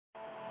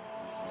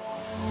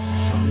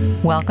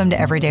Welcome to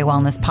Everyday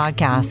Wellness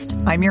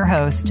Podcast. I'm your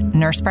host,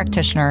 nurse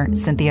practitioner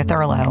Cynthia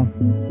Thurlow.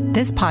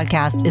 This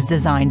podcast is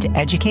designed to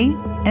educate,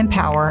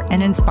 empower,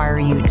 and inspire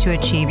you to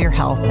achieve your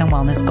health and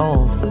wellness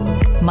goals.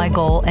 My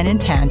goal and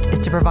intent is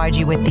to provide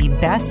you with the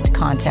best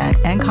content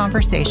and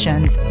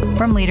conversations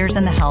from leaders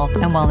in the health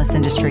and wellness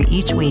industry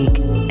each week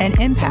and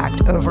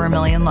impact over 1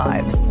 million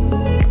lives.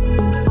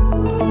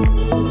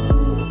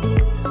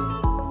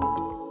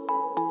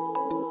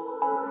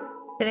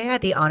 Today, I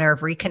had the honor of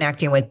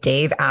reconnecting with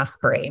Dave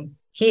Asprey.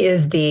 He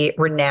is the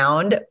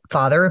renowned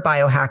father of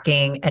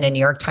biohacking and a New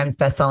York Times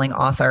bestselling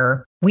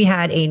author. We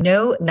had a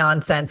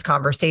no-nonsense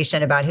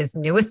conversation about his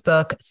newest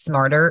book,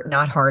 Smarter,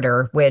 Not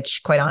Harder,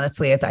 which quite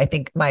honestly is, I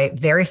think, my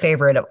very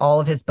favorite of all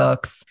of his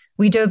books.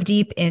 We dove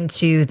deep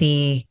into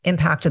the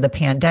impact of the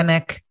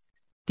pandemic,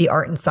 the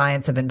art and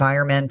science of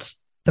environment,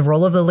 the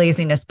role of the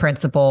laziness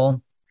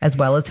principle, as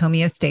well as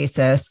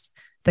homeostasis,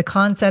 the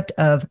concept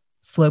of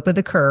slope of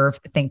the curve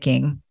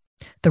thinking,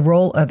 the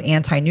role of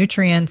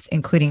anti-nutrients,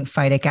 including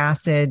phytic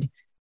acid,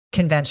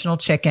 conventional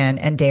chicken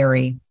and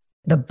dairy,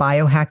 the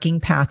biohacking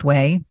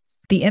pathway,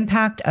 the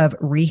impact of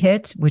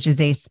REHIT, which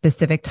is a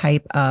specific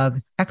type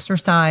of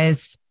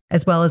exercise,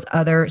 as well as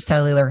other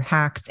cellular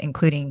hacks,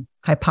 including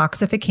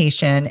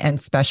hypoxification and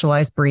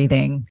specialized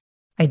breathing.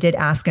 I did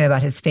ask him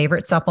about his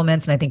favorite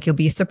supplements, and I think you'll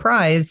be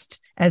surprised,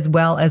 as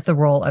well as the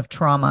role of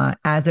trauma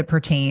as it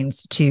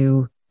pertains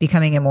to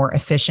becoming a more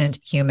efficient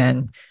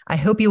human. I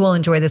hope you will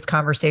enjoy this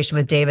conversation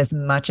with Dave as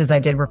much as I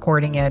did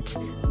recording it.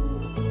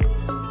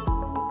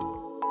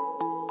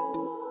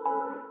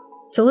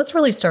 So let's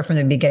really start from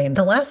the beginning.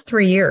 The last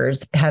 3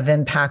 years have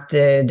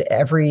impacted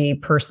every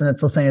person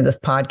that's listening to this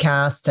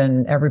podcast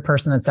and every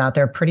person that's out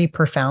there pretty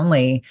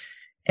profoundly.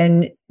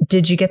 And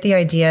did you get the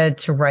idea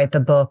to write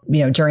the book,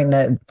 during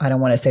the, I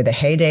don't want to say the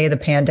heyday of the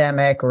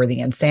pandemic or the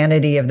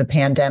insanity of the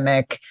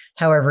pandemic,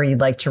 however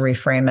you'd like to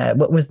reframe it?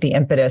 What was the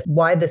impetus?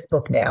 Why this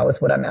book now is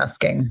what I'm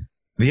asking.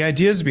 The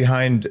ideas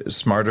behind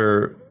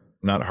Smarter,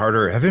 Not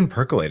Harder have been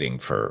percolating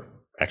for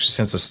actually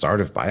since the start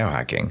of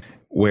biohacking,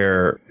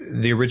 where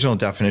the original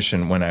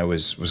definition when I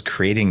was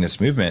creating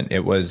this movement,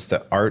 it was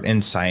the art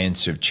and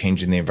science of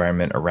changing the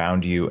environment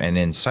around you and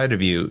inside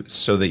of you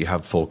so that you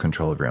have full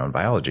control of your own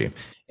biology.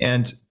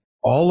 And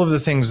all of the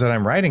things that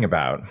I'm writing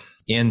about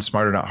in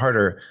Smarter, Not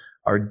Harder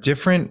are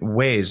different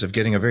ways of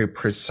getting a very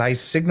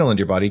precise signal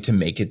into your body to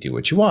make it do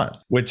what you want,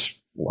 which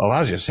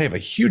allows you to save a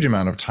huge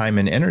amount of time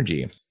and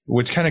energy,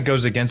 which kind of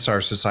goes against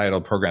our societal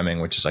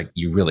programming, which is like,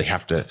 you really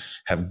have to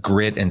have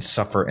grit and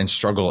suffer and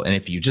struggle. And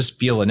if you just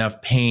feel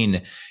enough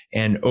pain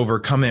and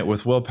overcome it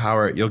with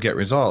willpower, you'll get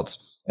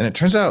results. And it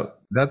turns out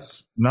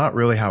that's not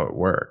really how it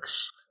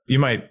works. You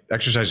might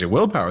exercise your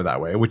willpower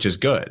that way, which is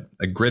good.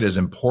 Like, grit is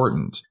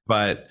important,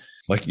 but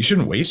you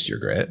shouldn't waste your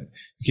grit.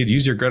 You could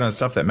use your grit on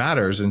stuff that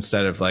matters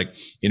instead of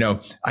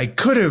I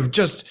could have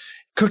just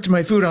cooked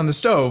my food on the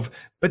stove,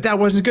 but that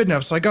wasn't good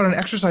enough. So I got on an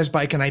exercise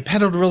bike and I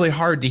pedaled really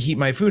hard to heat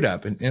my food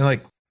up. And you're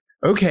like,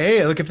 okay,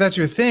 if that's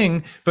your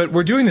thing, but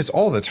we're doing this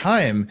all the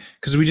time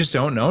because we just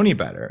don't know any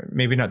better.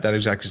 Maybe not that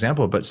exact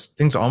example, but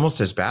things almost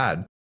as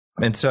bad.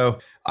 And so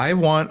I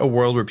want a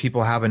world where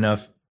people have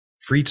enough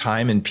free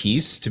time and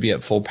peace to be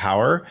at full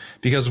power,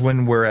 because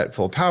when we're at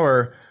full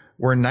power,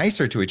 we're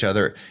nicer to each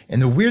other.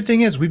 And the weird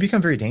thing is we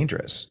become very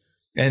dangerous.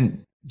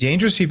 And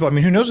dangerous people,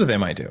 who knows what they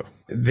might do?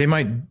 They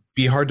might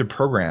be hard to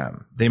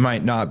program. They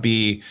might not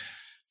be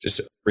just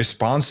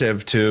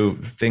responsive to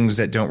things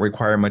that don't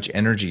require much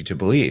energy to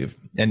believe.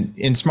 And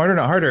in Smarter,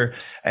 Not Harder,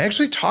 I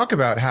actually talk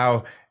about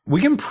how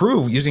we can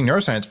prove using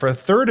neuroscience for a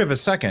third of a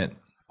second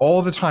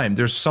all the time,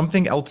 there's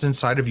something else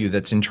inside of you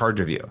that's in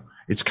charge of you.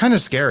 It's kind of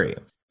scary.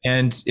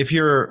 And if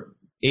you're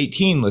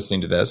 18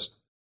 listening to this,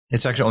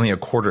 it's actually only a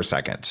quarter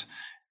second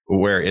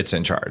where it's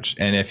in charge.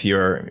 And if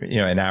you're,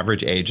 an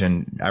average age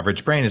and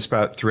average brain, it's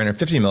about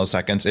 350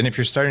 milliseconds. And if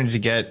you're starting to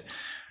get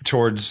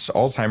towards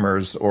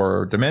Alzheimer's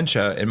or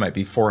dementia, it might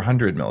be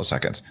 400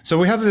 milliseconds. So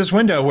we have this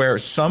window where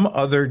some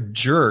other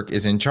jerk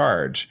is in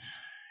charge.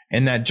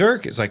 And that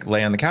jerk is like,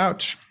 lay on the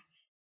couch,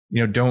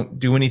 don't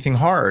do anything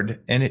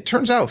hard. And it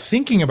turns out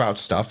thinking about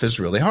stuff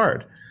is really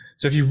hard.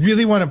 So if you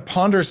really want to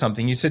ponder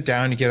something, you sit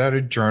down, you get out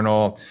a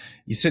journal,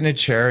 you sit in a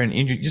chair, and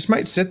you just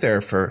might sit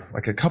there for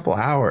a couple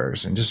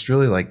hours and just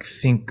really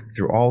think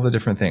through all the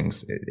different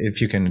things,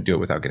 if you can do it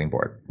without getting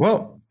bored.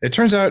 Well, it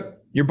turns out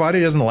your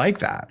body doesn't like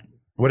that.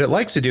 What it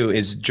likes to do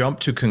is jump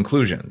to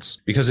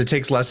conclusions, because it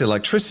takes less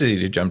electricity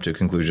to jump to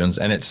conclusions,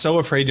 and it's so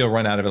afraid you'll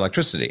run out of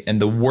electricity.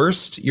 And the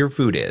worse your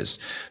food is,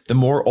 the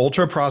more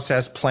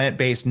ultra-processed,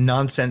 plant-based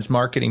nonsense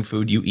marketing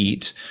food you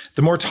eat,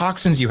 the more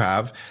toxins you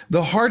have,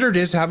 the harder it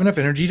is to have enough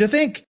energy to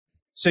think.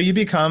 So you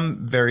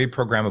become very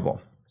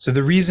programmable. So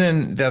the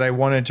reason that I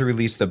wanted to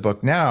release the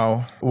book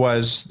now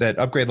was that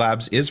Upgrade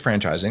Labs is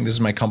franchising. This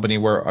is my company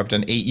where I've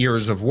done 8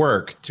 years of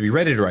work to be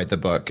ready to write the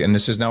book. And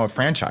this is now a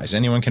franchise.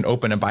 Anyone can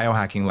open a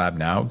biohacking lab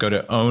now. Go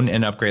to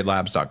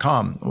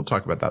ownandupgradelabs.com. We'll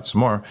talk about that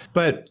some more.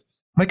 But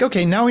Like,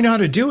 okay, now we know how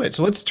to do it.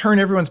 So let's turn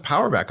everyone's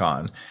power back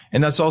on.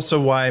 And that's also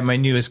why my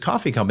newest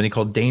coffee company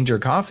called Danger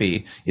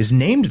Coffee is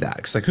named that.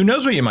 Because like, who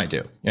knows what you might do?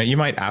 You know, you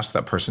might ask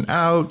that person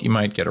out. You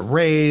might get a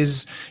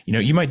raise. You know,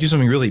 you might do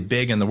something really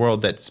big in the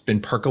world that's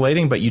been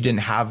percolating, but you didn't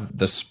have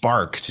the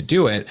spark to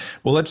do it.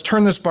 Well, let's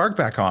turn the spark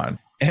back on.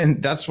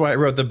 And that's why I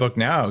wrote the book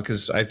now,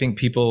 because I think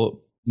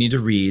people need to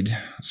read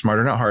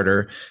Smarter, Not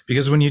Harder,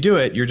 because when you do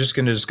it, you're just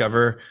going to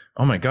discover,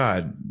 oh my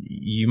God,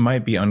 you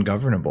might be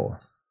ungovernable.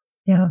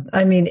 Yeah.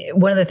 I mean,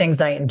 one of the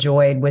things I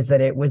enjoyed was that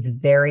it was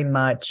very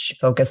much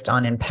focused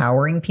on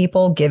empowering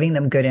people, giving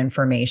them good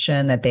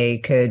information that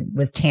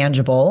was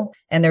tangible.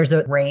 And there's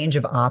a range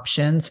of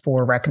options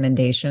for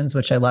recommendations,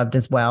 which I loved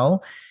as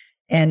well.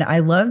 And I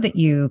love that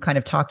you kind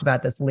of talked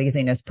about this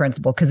laziness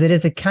principle, because it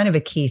is a kind of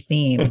a key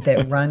theme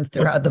that runs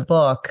throughout the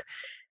book.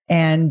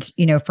 And,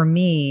 you know, for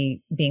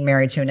me, being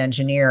married to an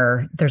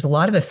engineer, there's a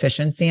lot of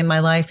efficiency in my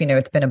life. You know,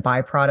 it's been a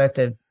byproduct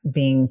of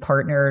being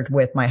partnered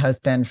with my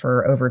husband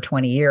for over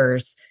 20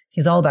 years.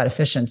 He's all about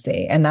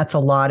efficiency. And that's a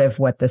lot of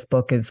what this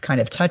book is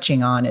kind of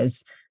touching on,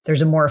 is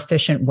there's a more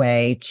efficient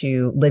way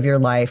to live your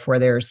life where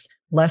there's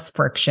less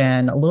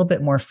friction, a little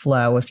bit more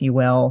flow, if you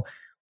will.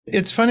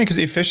 It's funny because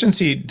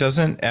efficiency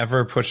doesn't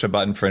ever push a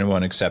button for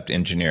anyone except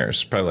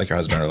engineers, probably like your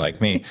husband or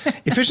like me.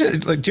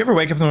 Efficient, like, do you ever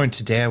wake up in the morning,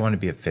 today I want to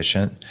be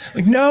efficient?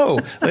 Like, no,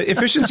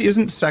 efficiency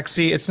isn't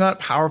sexy. It's not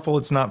powerful.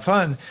 It's not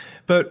fun.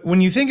 But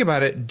when you think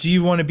about it, do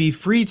you want to be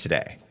free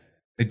today?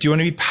 Like, do you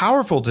want to be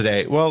powerful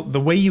today? Well, the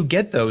way you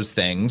get those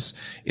things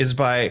is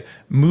by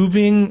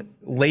moving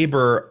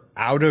labor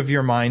out of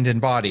your mind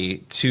and body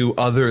to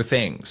other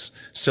things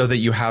so that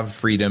you have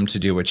freedom to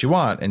do what you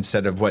want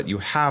instead of what you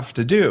have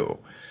to do.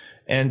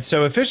 And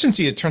so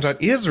efficiency, it turns out,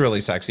 is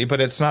really sexy,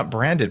 but it's not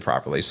branded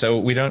properly. So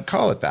we don't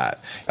call it that.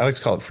 I like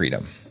to call it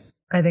freedom.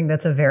 I think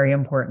that's a very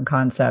important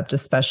concept,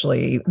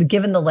 especially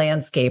given the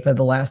landscape of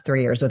the last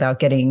 3 years, without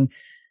getting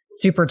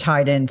super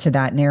tied into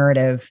that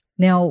narrative.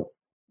 Now,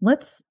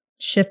 let's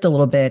shift a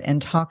little bit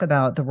and talk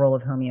about the role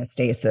of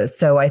homeostasis.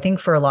 So I think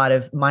for a lot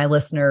of my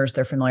listeners,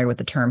 they're familiar with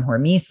the term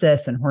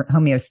hormesis and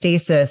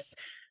homeostasis,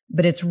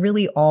 but it's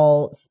really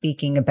all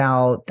speaking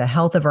about the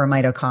health of our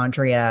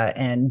mitochondria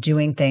and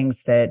doing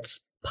things that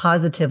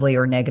positively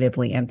or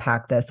negatively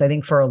impact this. I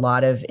think for a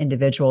lot of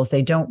individuals,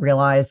 they don't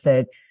realize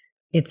that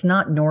it's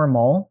not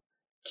normal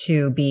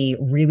to be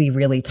really,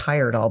 really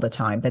tired all the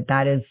time, but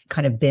that has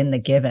kind of been the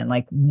given.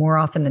 Like, more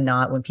often than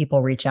not, when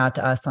people reach out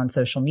to us on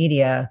social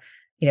media,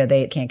 you know,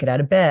 they can't get out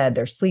of bed,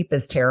 their sleep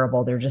is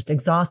terrible, they're just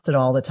exhausted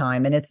all the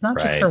time. And it's not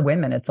just for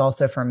women, it's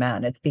also for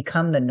men. It's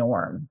become the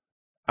norm.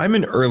 I'm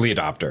an early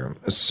adopter.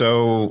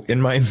 So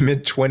in my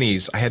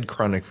mid-20s, I had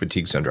chronic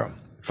fatigue syndrome,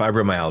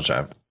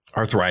 fibromyalgia,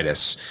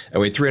 arthritis. I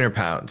weighed 300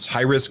 pounds,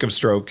 high risk of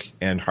stroke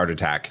and heart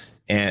attack.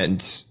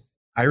 And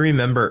I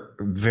remember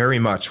very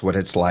much what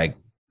it's like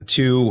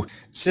to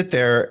sit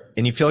there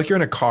and you feel like you're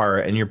in a car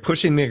and you're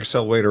pushing the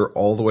accelerator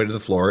all the way to the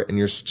floor and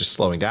you're just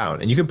slowing down.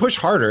 And you can push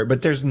harder,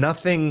 but there's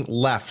nothing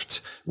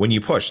left when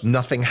you push.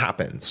 Nothing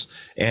happens.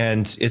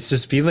 And it's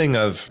this feeling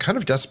of kind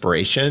of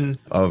desperation,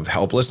 of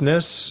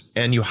helplessness,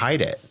 and you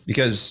hide it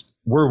because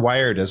we're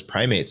wired as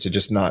primates to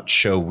just not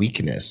show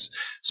weakness.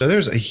 So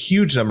there's a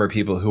huge number of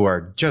people who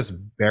are just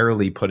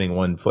barely putting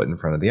one foot in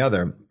front of the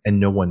other and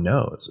no one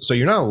knows. So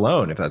you're not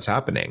alone if that's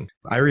happening.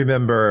 I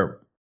remember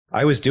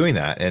I was doing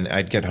that and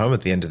I'd get home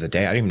at the end of the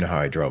day. I didn't even know how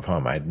I drove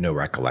home. I had no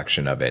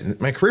recollection of it. And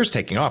my career's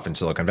taking off in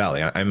Silicon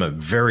Valley. I'm a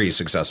very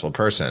successful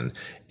person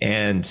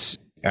and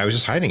I was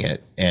just hiding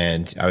it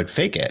and I would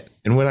fake it.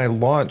 And when I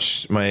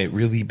launched my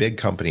really big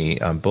company,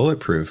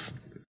 Bulletproof,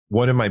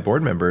 one of my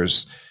board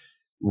members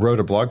wrote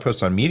a blog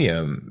post on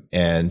Medium,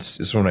 and this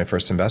is one of my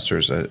first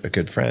investors, a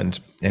good friend.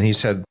 And he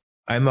said,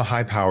 I'm a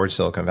high-powered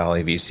Silicon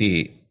Valley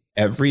VC.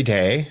 Every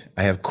day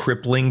I have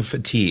crippling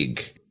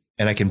fatigue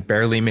and I can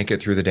barely make it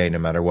through the day no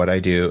matter what I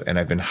do. And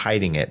I've been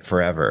hiding it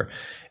forever.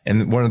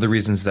 And one of the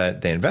reasons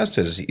that they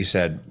invested is he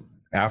said,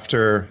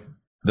 after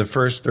the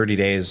first 30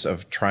 days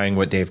of trying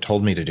what Dave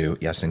told me to do,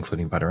 yes,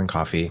 including butter and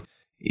coffee,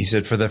 he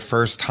said, for the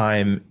first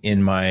time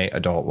in my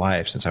adult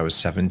life since I was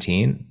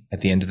 17,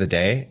 at the end of the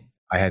day,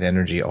 I had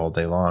energy all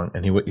day long.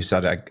 And he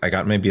said, I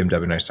got my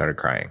BMW and I started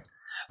crying.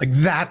 Like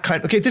that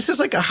kind. Okay, this is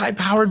like a high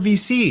powered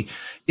VC.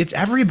 It's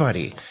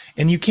everybody.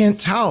 And you can't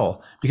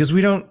tell because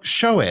we don't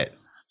show it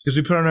because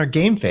we put on our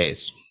game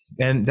face.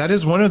 And that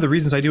is one of the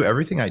reasons I do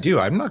everything I do.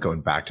 I'm not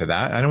going back to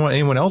that. I don't want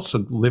anyone else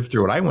to live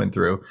through what I went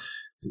through.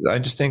 I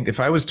just think if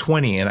I was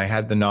 20 and I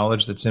had the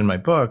knowledge that's in my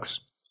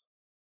books,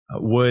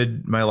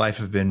 would my life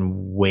have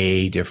been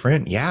way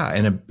different? Yeah,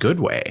 in a good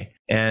way.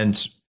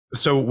 And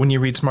so when you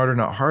read Smarter,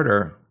 Not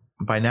Harder,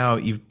 by now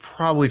you've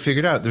probably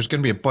figured out there's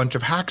going to be a bunch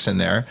of hacks in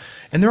there,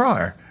 and there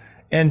are.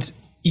 And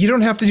you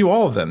don't have to do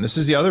all of them. This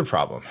is the other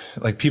problem.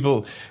 Like,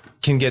 people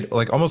can get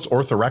like almost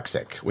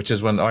orthorexic, which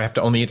is when I have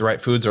to only eat the right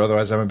foods or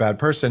otherwise I'm a bad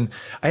person.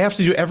 I have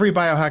to do every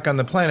biohack on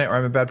the planet or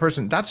I'm a bad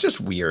person. That's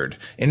just weird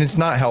and it's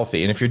not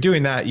healthy. And if you're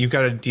doing that, you've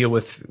got to deal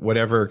with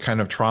whatever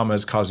kind of trauma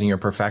is causing your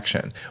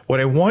perfection.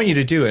 What I want you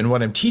to do and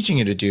what I'm teaching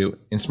you to do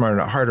in Smarter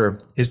Not Harder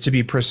is to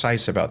be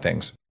precise about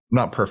things.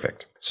 not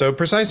perfect. So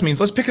precise means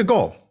let's pick a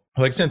goal.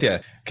 Like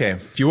Cynthia, okay,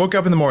 if you woke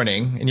up in the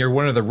morning and you're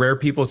one of the rare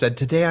people who said,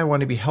 today I want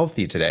to be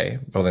healthy today.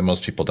 Well, then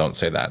most people don't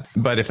say that.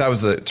 But if that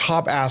was the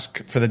top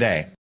ask for the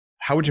day,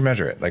 how would you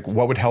measure it? Like,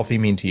 what would healthy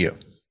mean to you?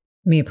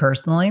 Me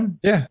personally?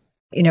 Yeah.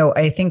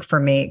 I think for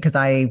me, because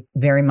I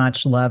very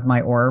much love my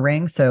Aura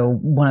ring. So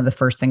one of the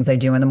first things I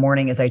do in the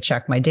morning is I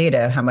check my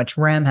data, how much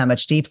REM, how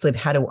much deep sleep,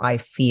 how do I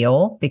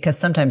feel? Because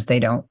sometimes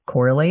they don't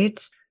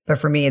correlate. But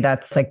for me,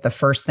 that's like the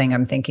first thing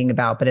I'm thinking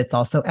about. But it's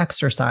also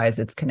exercise,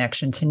 it's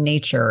connection to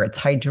nature, it's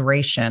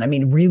hydration. I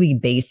mean, really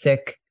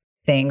basic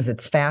things.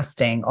 It's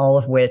fasting, all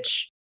of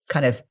which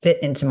kind of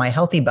fit into my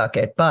healthy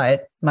bucket.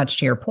 But much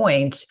to your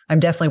point, I'm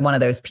definitely one of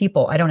those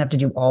people. I don't have to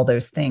do all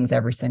those things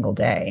every single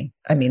day.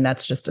 I mean,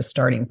 that's just a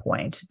starting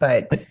point.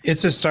 But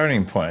it's a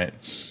starting point.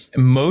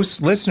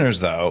 Most listeners,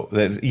 though,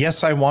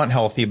 yes, I want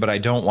healthy, but I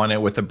don't want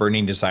it with a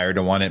burning desire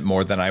to want it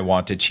more than I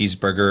want a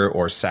cheeseburger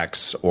or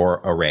sex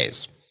or a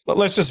raise. But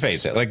let's just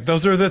face it, like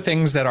those are the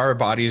things that our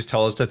bodies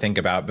tell us to think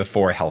about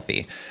before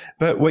healthy.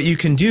 But what you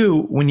can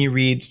do when you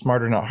read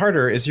Smarter, Not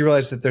Harder is you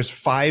realize that there's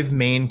 5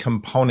 main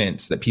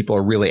components that people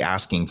are really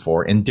asking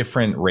for in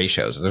different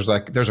ratios.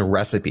 There's a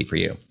recipe for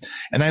you.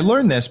 And I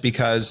learned this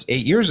because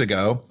 8 years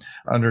ago,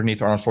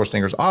 underneath Arnold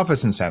Schwarzenegger's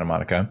office in Santa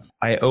Monica,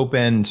 I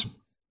opened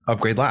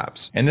Upgrade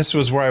Labs. And this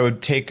was where I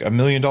would take $1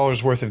 million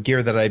worth of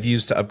gear that I've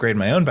used to upgrade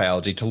my own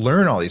biology to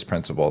learn all these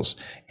principles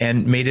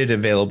and made it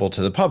available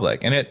to the public.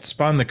 And it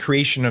spawned the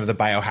creation of the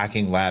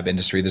biohacking lab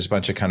industry. There's a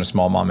bunch of kind of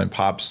small mom and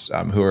pops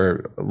who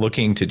are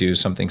looking to do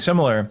something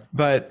similar.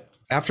 But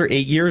after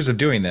 8 years of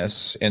doing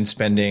this and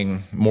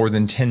spending more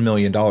than $10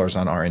 million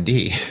on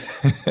R&D,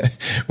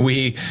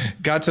 we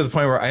got to the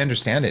point where I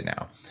understand it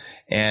now.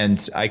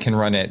 And I can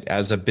run it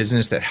as a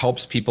business that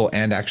helps people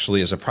and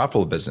actually as a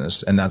profitable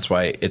business. And that's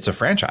why it's a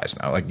franchise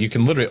now. Like you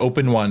can literally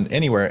open one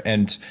anywhere.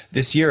 And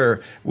this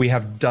year we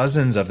have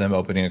dozens of them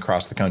opening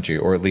across the country,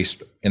 or at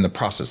least in the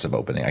process of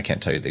opening. I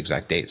can't tell you the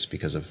exact dates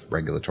because of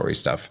regulatory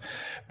stuff,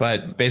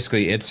 but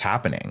basically it's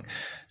happening.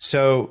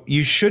 So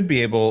you should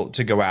be able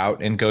to go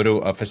out and go to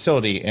a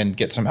facility and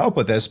get some help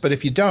with this. But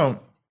if you don't,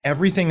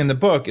 everything in the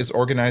book is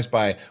organized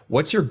by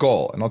what's your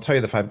goal? And I'll tell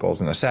you the 5 goals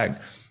in a sec.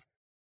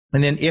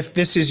 And then if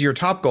this is your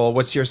top goal,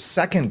 what's your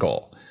second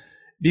goal?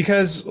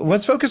 Because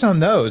let's focus on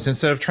those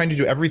instead of trying to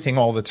do everything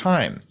all the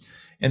time.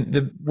 And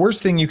the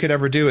worst thing you could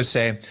ever do is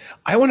say,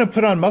 I want to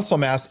put on muscle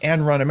mass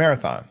and run a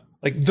marathon.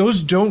 Like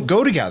those don't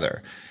go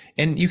together.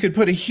 And you could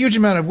put a huge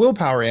amount of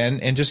willpower in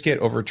and just get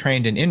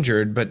overtrained and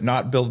injured, but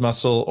not build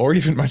muscle or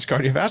even much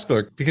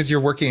cardiovascular because you're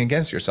working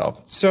against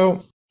yourself.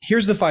 So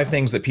here's the 5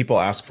 things that people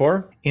ask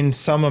for in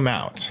some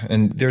amount.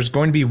 And there's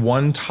going to be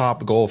one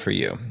top goal for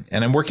you.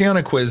 And I'm working on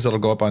a quiz that'll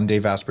go up on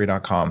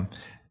daveasprey.com.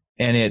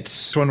 And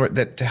it's one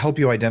that to help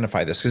you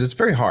identify this because it's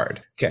very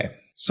hard. Okay.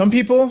 Some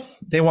people,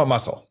 they want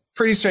muscle.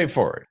 Pretty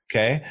straightforward.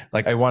 Okay.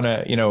 Like I want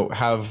to,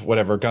 have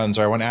whatever guns,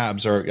 or I want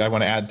abs, or I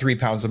want to add 3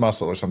 pounds of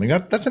muscle or something.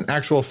 That's an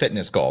actual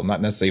fitness goal,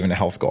 not necessarily even a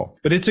health goal,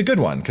 but it's a good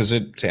one because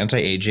it's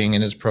anti-aging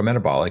and it's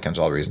pro-metabolic and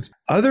all the reasons.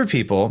 Other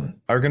people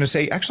are going to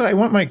say, actually, I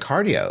want my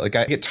cardio. Like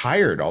I get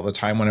tired all the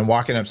time when I'm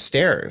walking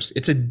upstairs.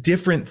 It's a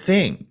different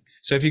thing.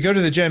 So if you go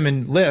to the gym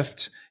and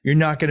lift, you're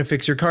not going to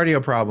fix your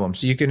cardio problem.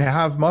 So you can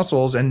have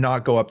muscles and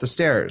not go up the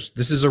stairs.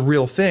 This is a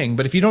real thing.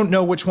 But if you don't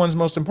know which one's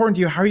most important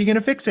to you, how are you going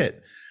to fix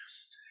it?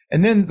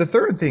 And then the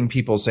third thing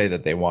people say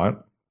that they want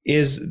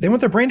is they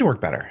want their brain to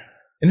work better.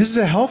 And this is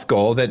a health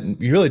goal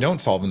that you really don't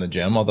solve in the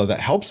gym, although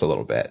that helps a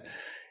little bit.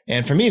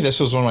 And for me,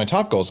 this was one of my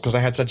top goals because I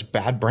had such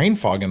bad brain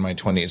fog in my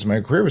 20s. My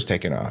career was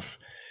taking off.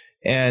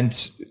 And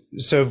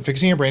so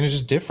fixing your brain is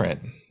just different.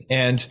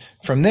 And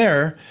from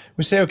there,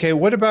 we say, okay,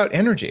 what about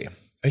energy?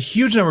 A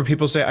huge number of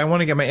people say, I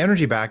want to get my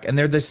energy back. And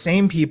they're the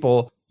same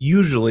people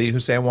usually who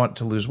say, I want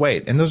to lose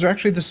weight. And those are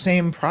actually the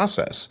same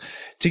process.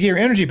 To get your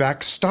energy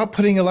back, stop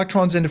putting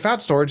electrons into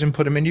fat storage and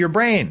put them into your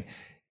brain.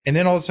 And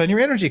then all of a sudden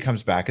your energy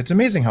comes back. It's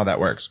amazing how that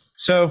works.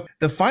 So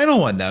the final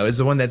one, though, is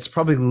the one that's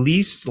probably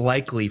least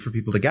likely for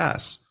people to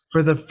guess.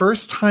 For the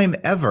first time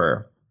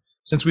ever,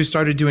 since we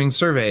started doing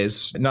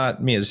surveys,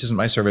 not me, this isn't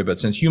my survey, but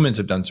since humans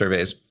have done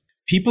surveys,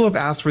 people have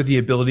asked for the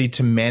ability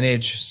to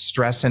manage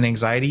stress and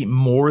anxiety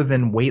more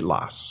than weight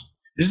loss.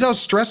 This is how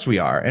stressed we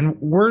are. And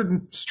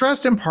we're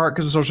stressed in part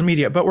because of social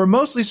media, but we're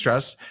mostly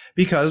stressed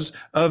because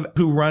of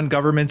who run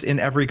governments in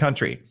every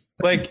country.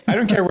 Like, I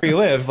don't care where you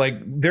live. Like,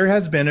 there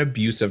has been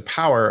abuse of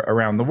power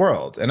around the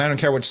world. And I don't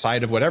care which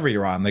side of whatever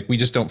you're on. Like, we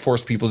just don't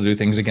force people to do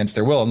things against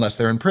their will unless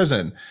they're in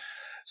prison.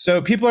 So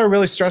people are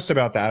really stressed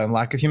about that and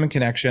lack of human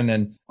connection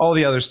and all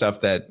the other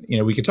stuff that,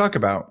 we could talk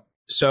about.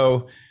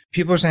 So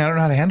people are saying, I don't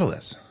know how to handle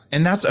this.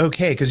 And that's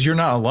okay because you're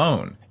not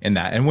alone in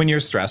that. And when you're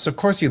stressed, of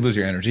course you lose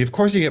your energy. Of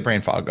course you get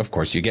brain fog. Of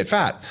course you get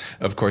fat.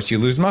 Of course you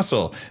lose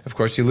muscle. Of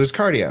course you lose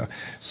cardio.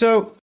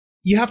 So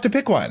you have to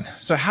pick one.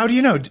 So how do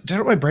you know? Did I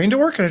want my brain to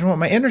work or did I want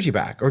my energy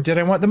back? Or did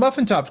I want the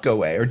muffin top to go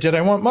away? Or did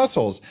I want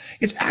muscles?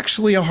 It's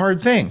actually a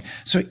hard thing.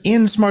 So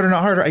in Smarter,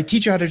 Not Harder, I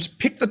teach you how to just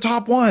pick the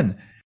top one.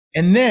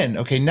 And then,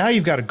 okay, now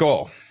you've got a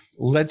goal.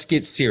 Let's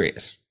get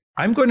serious.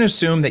 I'm going to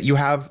assume that you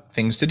have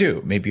things to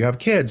do. Maybe you have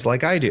kids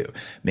like I do.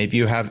 Maybe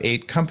you have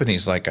 8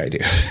 companies like I do,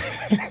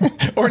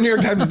 or New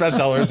York Times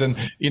bestsellers and,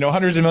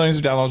 hundreds of millions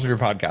of downloads of your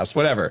podcast,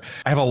 whatever.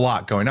 I have a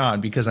lot going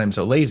on because I'm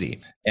so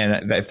lazy. And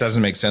if that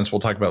doesn't make sense, we'll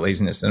talk about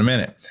laziness in a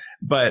minute.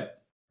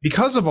 But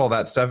because of all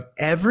that stuff,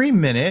 every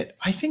minute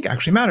I think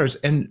actually matters.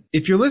 And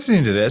if you're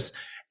listening to this,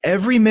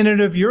 every minute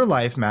of your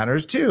life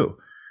matters too.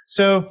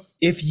 So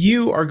if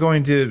you are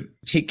going to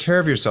take care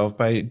of yourself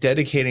by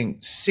dedicating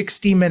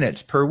 60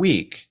 minutes per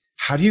week,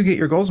 how do you get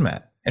your goals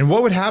met? And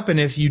what would happen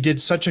if you did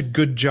such a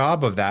good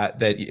job of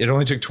that it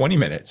only took 20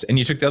 minutes and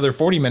you took the other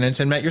 40 minutes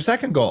and met your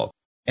second goal?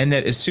 And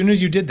that as soon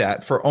as you did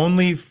that for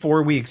only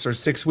 4 weeks or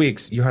 6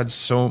 weeks, you had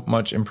so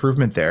much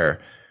improvement there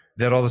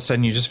that all of a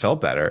sudden you just felt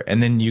better.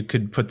 And then you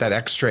could put that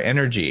extra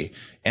energy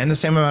and the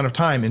same amount of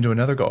time into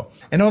another goal.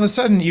 And all of a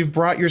sudden you've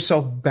brought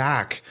yourself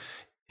back.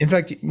 In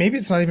fact, maybe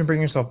it's not even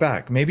bringing yourself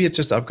back. Maybe it's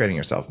just upgrading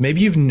yourself.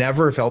 Maybe you've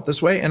never felt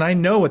this way. And I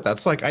know what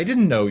that's like. I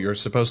didn't know you're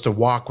supposed to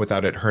walk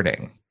without it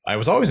hurting. I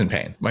was always in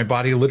pain. My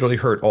body literally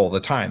hurt all the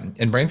time.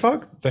 And brain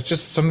fog, that's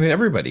just something that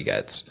everybody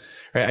gets.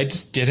 Right? I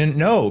just didn't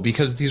know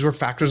because these were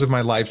factors of my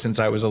life since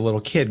I was a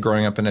little kid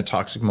growing up in a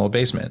toxic mold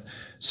basement.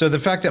 So the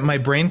fact that my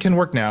brain can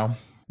work now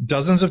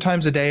dozens of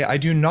times a day, I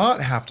do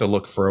not have to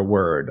look for a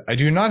word. I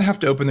do not have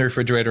to open the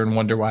refrigerator and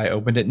wonder why I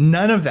opened it.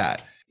 None of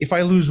that. If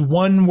I lose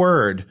one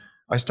word,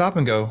 I stop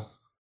and go,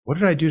 what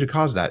did I do to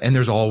cause that? And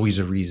there's always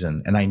a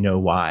reason, and I know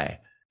why.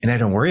 And I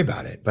don't worry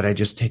about it, but I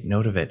just take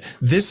note of it.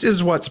 This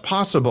is what's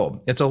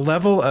possible. It's a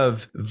level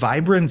of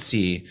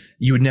vibrancy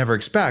you would never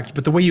expect.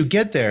 But the way you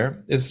get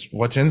there is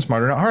what's in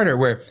Smarter Not Harder,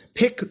 where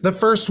pick the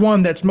first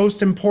one that's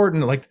most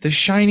important, like the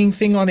shining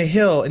thing on a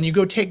hill, and you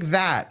go take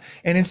that.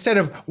 And instead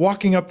of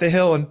walking up the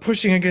hill and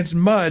pushing against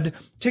mud,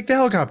 take the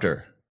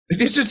helicopter.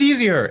 It's just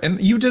easier,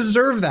 and you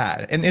deserve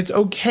that, and it's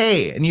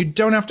okay. And you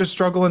don't have to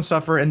struggle and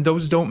suffer, and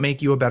those don't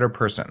make you a better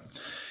person.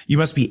 You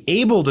must be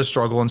able to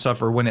struggle and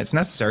suffer when it's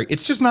necessary.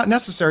 It's just not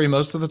necessary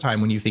most of the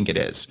time when you think it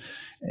is.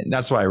 And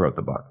that's why I wrote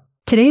the book.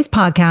 Today's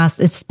podcast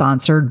is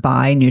sponsored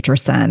by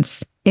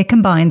NutriSense. It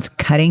combines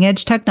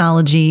cutting-edge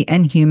technology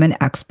and human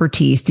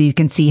expertise so you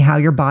can see how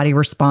your body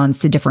responds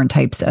to different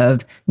types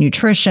of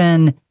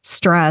nutrition,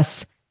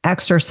 stress,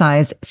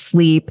 exercise,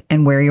 sleep,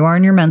 and where you are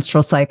in your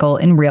menstrual cycle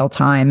in real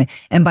time.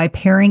 And by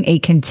pairing a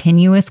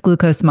continuous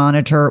glucose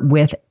monitor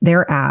with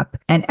their app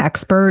and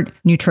expert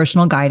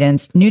nutritional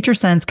guidance,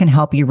 NutriSense can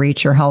help you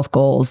reach your health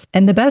goals.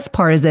 And the best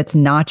part is it's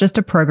not just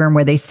a program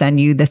where they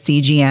send you the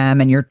CGM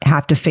and you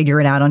have to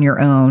figure it out on your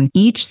own.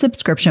 Each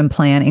subscription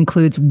plan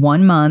includes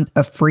 1 month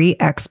of free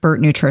expert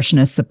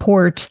nutritionist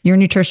support. Your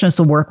nutritionist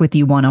will work with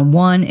you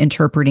one-on-one,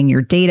 interpreting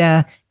your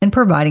data and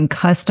providing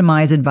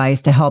customized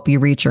advice to help you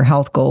reach your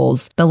health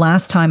goals. The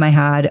last time I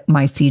had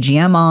my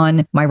CGM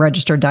on, my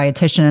registered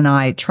dietitian and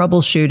I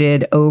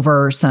troubleshooted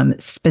over some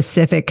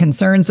specific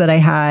concerns that I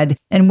had.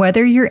 And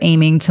whether you're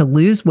aiming to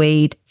lose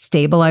weight,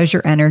 stabilize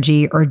your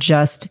energy, or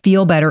just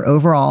feel better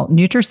overall,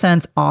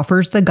 NutriSense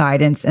offers the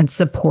guidance and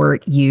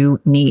support you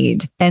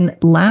need. And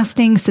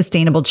lasting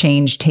sustainable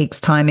change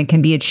takes time and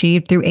can be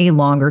achieved through a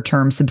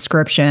longer-term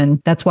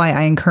subscription. That's why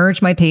I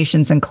encourage my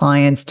patients and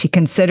clients to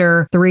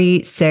consider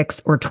 3,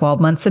 6, or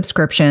 12-month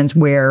subscriptions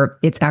where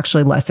it's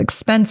actually less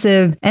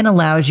expensive and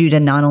allows you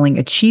to not only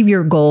achieve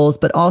your goals,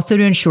 but also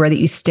to ensure that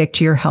you stick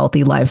to your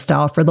healthy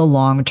lifestyle for the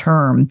long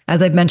term.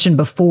 As I've mentioned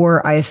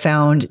before, I have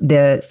found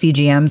the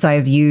CGMs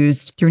I've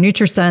used through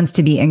NutriSense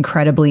to be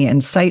incredibly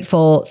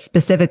insightful,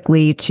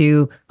 specifically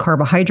to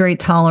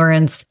carbohydrate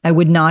tolerance. I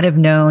would not have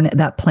known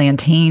that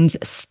plantains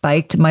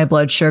spiked my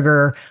blood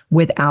sugar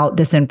without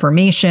this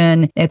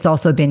information. It's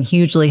also been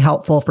hugely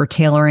helpful for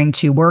tailoring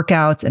to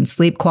workouts and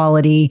sleep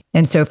quality.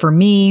 And so for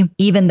me,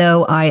 even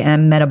though I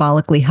am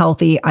metabolically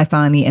healthy, I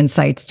find the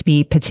insights to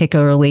be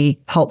particularly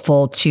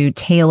helpful to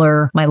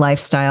tailor my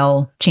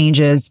lifestyle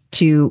changes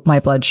to my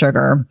blood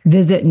sugar.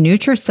 Visit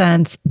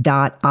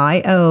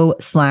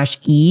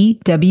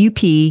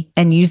nutrisense.io/EWP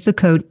and use the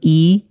code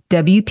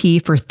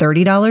EWP for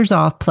 $30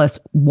 off plus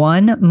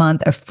 1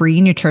 month of free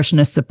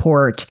nutritionist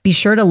support. Be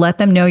sure to let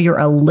them know you're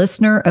a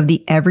listener of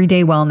the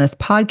Everyday Wellness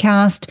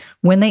podcast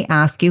when they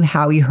ask you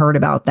how you heard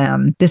about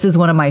them. This is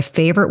one of my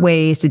favorite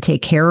ways to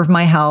take care of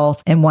my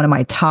health and one of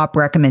my top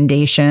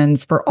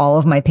recommendations for all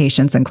of my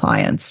patients and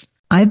clients.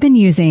 I've been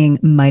using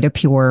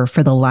MitoPure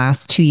for the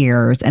last 2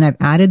 years, and I've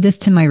added this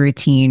to my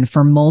routine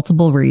for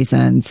multiple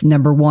reasons.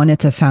 Number one,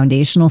 it's a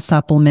foundational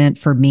supplement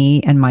for me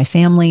and my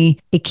family.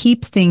 It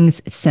keeps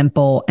things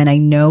simple, and I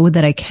know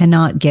that I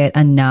cannot get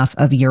enough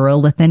of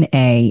urolithin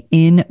A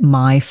in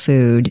my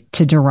food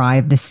to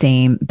derive the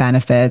same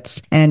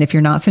benefits. And if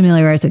you're not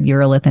familiarized with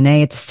urolithin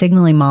A, it's a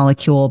signaling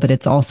molecule, but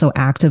it's also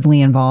actively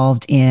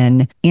involved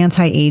in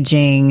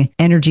anti-aging,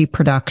 energy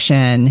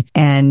production,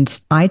 and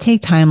I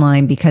take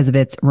Timeline because of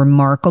its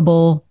remarkable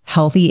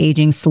healthy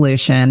aging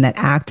solution that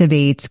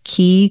activates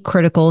key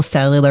critical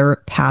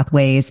cellular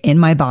pathways in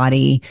my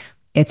body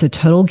It's a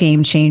total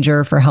game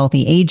changer for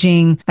healthy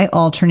aging. I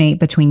alternate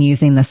between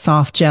using the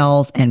soft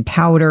gels and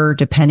powder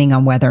depending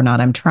on whether or not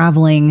I'm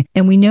traveling.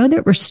 And we know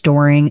that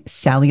restoring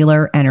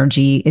cellular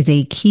energy is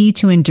a key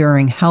to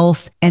enduring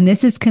health. And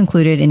this is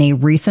concluded in a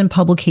recent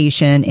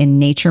publication in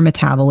Nature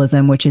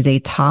Metabolism, which is a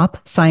top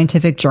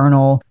scientific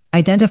journal,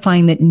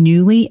 identifying that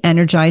newly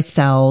energized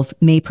cells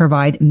may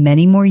provide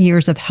many more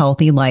years of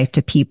healthy life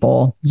to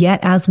people. Yet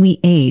as we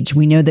age,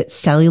 we know that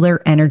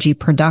cellular energy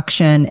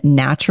production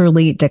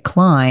naturally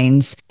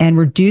declines and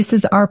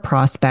reduces our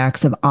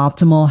prospects of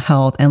optimal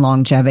health and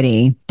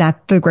longevity.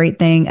 That's the great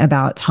thing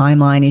about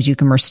Timeline is you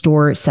can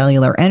restore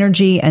cellular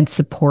energy and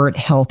support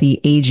healthy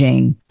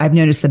aging. I've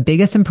noticed the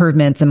biggest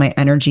improvements in my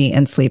energy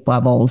and sleep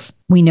levels.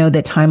 We know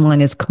that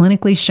Timeline is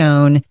clinically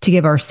shown to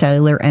give our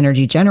cellular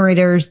energy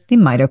generators, the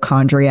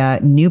mitochondria,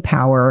 new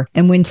power.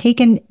 And when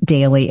taken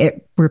daily,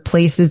 it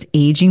replaces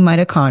aging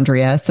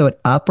mitochondria, so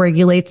it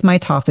upregulates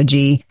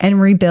mitophagy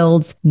and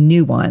rebuilds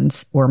new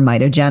ones, or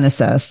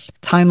mitogenesis.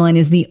 Timeline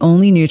is the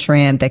only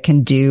nutrient that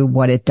can do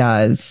what it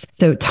does.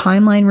 So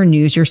Timeline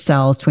renews your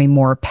cells to a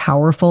more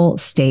powerful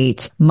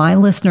state. My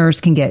listeners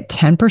can get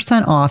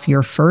 10% off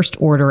your first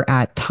order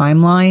at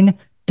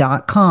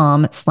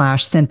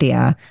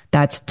timeline.com/Cynthia.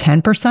 That's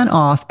 10%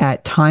 off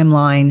at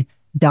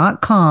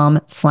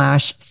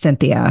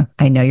timeline.com/Cynthia.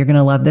 I know you're going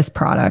to love this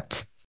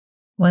product.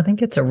 Well, I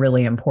think it's a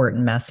really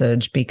important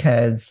message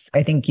because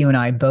I think you and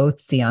I both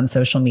see on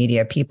social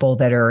media people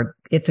that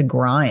it's a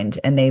grind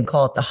and they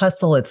call it the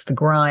hustle. It's the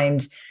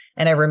grind.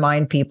 And I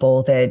remind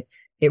people that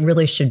it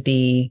really should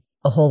be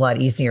a whole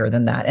lot easier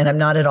than that. And I'm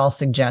not at all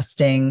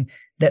suggesting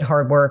that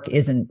hard work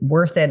isn't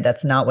worth it.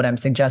 That's not what I'm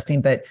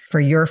suggesting. But for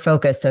your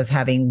focus of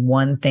having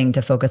one thing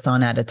to focus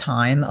on at a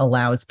time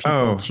allows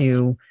people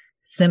to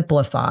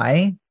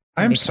simplify.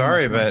 I'm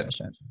sorry, but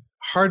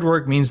hard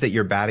work means that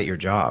you're bad at your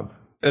job.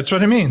 That's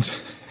what it means.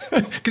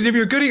 Because if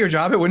you're good at your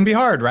job, it wouldn't be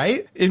hard,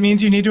 right? It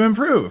means you need to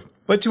improve.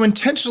 But to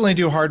intentionally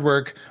do hard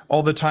work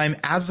all the time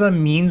as a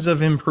means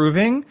of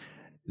improving,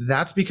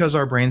 that's because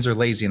our brains are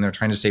lazy and they're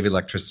trying to save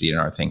electricity in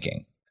our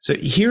thinking. So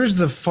here's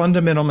the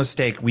fundamental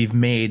mistake we've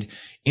made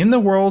in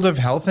the world of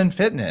health and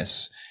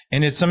fitness.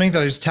 And it's something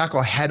that I just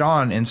tackle head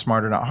on in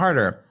Smarter, Not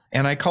Harder.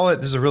 And I call it,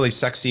 this is a really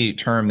sexy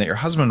term that your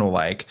husband will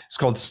like. It's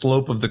called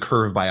slope of the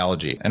curve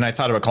biology. And I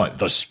thought about calling it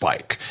the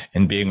spike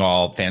and being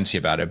all fancy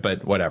about it,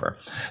 but whatever.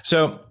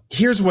 So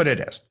here's what it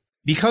is.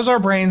 Because our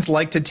brains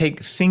like to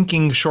take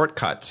thinking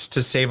shortcuts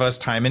to save us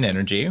time and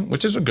energy,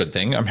 which is a good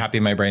thing. I'm happy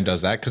my brain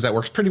does that because that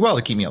works pretty well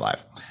to keep me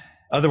alive.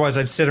 Otherwise,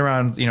 I'd sit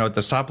around, at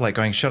the stoplight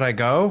going, should I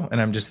go?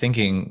 And I'm just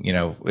thinking,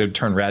 it would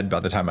turn red by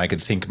the time I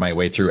could think my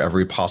way through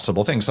every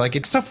possible thing. So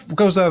stuff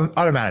goes down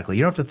automatically.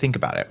 You don't have to think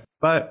about it.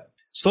 But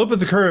slope of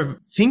the curve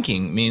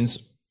thinking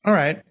means, all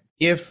right,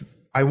 if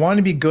I want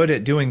to be good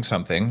at doing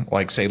something,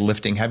 like say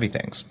lifting heavy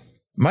things,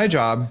 my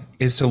job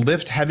is to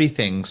lift heavy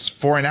things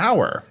for an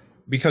hour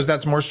because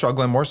that's more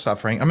struggle and more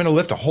suffering. I'm going to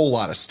lift a whole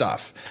lot of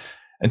stuff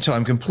until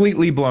I'm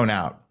completely blown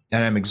out.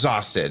 And I'm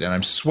exhausted and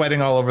I'm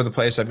sweating all over the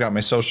place. I've got my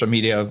social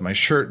media of my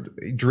shirt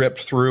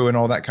dripped through and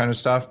all that kind of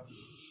stuff.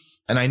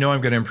 And I know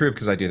I'm going to improve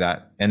because I do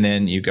that. And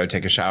then you go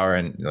take a shower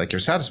and you're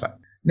satisfied.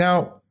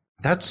 Now,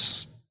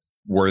 that's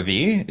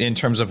worthy in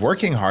terms of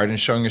working hard and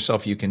showing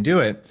yourself you can do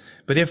it.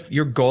 But if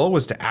your goal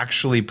was to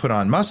actually put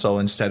on muscle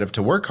instead of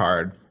to work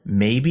hard,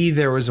 maybe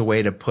there was a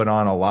way to put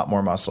on a lot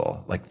more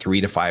muscle, like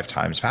 3 to 5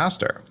 times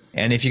faster.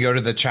 And if you go to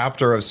the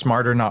chapter of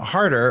Smarter, Not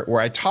Harder, where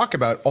I talk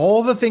about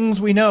all the things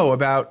we know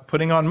about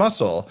putting on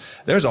muscle,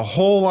 there's a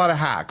whole lot of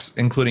hacks,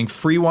 including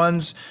free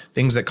ones,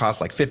 things that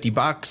cost like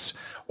 $50,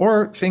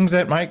 or things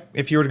that might,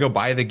 if you were to go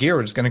buy the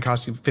gear, it's going to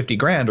cost you 50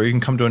 grand, or you can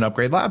come to an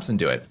Upgrade Labs and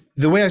do it.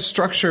 The way I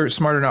structure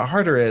Smarter, Not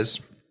Harder is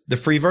the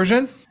free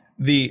version,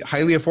 the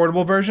highly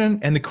affordable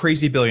version, and the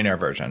crazy billionaire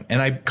version.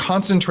 And I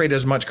concentrate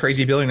as much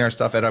crazy billionaire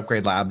stuff at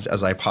Upgrade Labs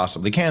as I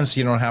possibly can, so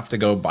you don't have to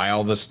go buy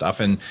all this stuff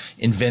and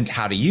invent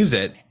how to use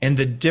it. And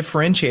the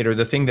differentiator,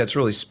 the thing that's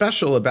really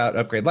special about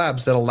Upgrade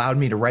Labs that allowed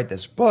me to write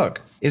this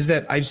book, is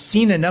that I've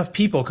seen enough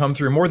people come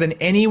through more than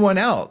anyone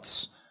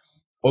else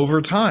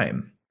over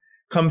time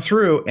come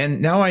through.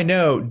 And now I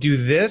know, do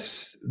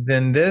this,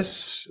 then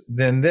this,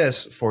 then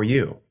this for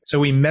you. So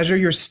we measure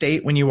your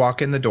state when you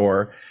walk in the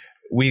door.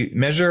 We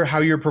measure how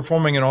you're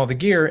performing in all the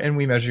gear, and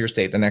we measure your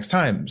state the next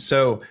time.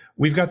 So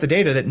we've got the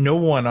data that no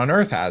one on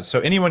earth has. So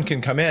anyone can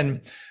come in,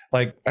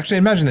 actually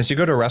imagine this. You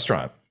go to a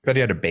restaurant, but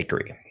you had a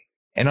bakery.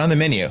 And on the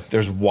menu,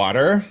 there's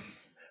water,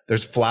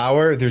 there's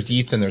flour, there's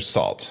yeast, and there's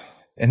salt.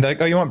 And they're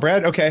like, oh, you want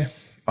bread? Okay.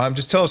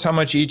 Just tell us how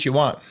much each you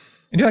want.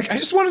 And you're like, I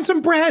just wanted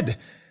some bread.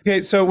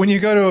 Okay, so when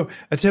you go to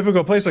a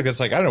typical place like this,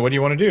 I don't know, what do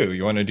you want to do?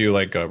 You want to do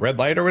a red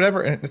light or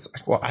whatever? And it's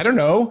well, I don't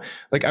know.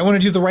 I want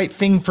to do the right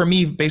thing for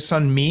me based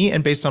on me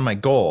and based on my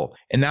goal.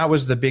 And that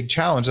was the big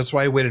challenge. That's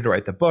why I waited to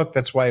write the book.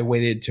 That's why I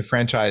waited to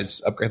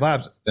franchise Upgrade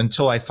Labs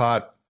until I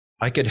thought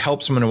I could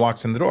help someone who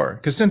walks in the door.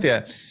 Because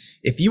Cynthia,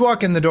 if you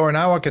walk in the door and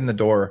I walk in the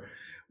door,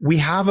 we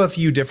have a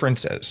few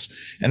differences.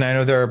 And I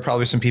know there are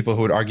probably some people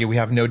who would argue we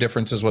have no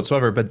differences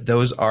whatsoever, but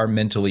those are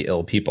mentally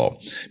ill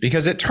people.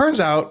 Because it turns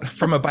out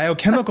from a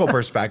biochemical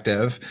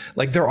perspective,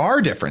 like there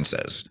are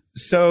differences.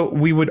 So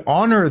we would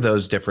honor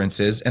those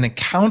differences and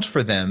account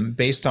for them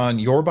based on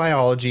your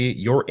biology,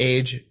 your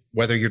age,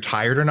 whether you're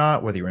tired or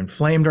not, whether you're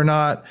inflamed or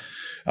not,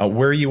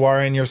 where you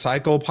are in your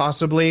cycle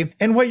possibly,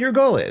 and what your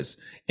goal is.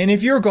 And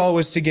if your goal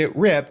was to get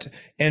ripped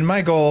and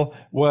my goal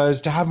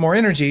was to have more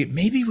energy,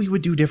 maybe we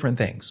would do different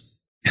things.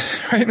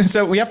 Right? And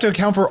so we have to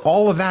account for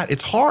all of that.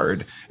 It's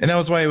hard. And that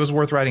was why it was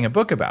worth writing a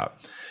book about.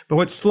 But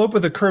what slope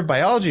of the curve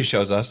biology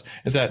shows us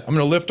is that I'm going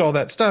to lift all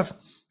that stuff.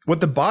 What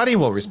the body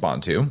will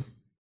respond to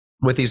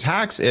with these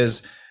hacks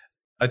is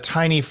a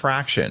tiny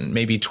fraction,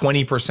 maybe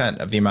 20%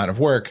 of the amount of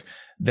work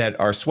that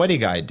our sweaty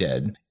guy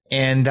did.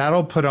 And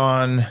that'll put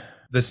on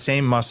the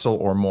same muscle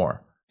or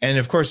more. And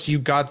of course, you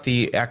got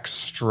the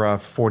extra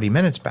 40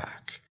 minutes back.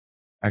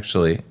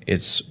 Actually,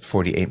 it's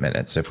 48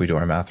 minutes if we do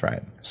our math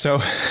right. So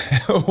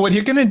what are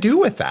you going to do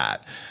with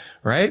that,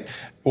 right?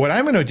 What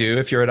I'm going to do,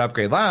 if you're at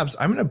Upgrade Labs,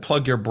 I'm going to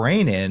plug your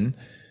brain in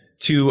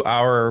to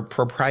our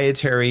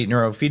proprietary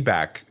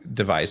neurofeedback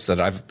device that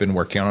I've been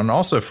working on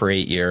also for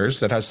 8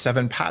 years that has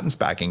 7 patents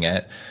backing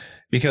it,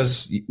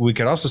 because we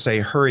could also say,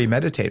 hurry,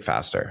 meditate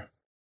faster.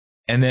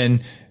 And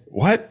then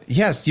what?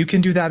 Yes, you can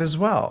do that as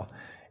well.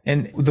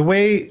 And the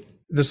way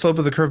the slope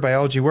of the curve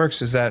biology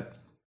works is that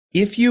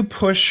if you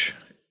push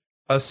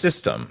a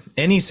system,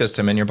 any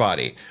system in your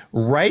body,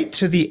 right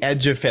to the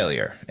edge of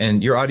failure.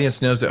 And your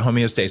audience knows that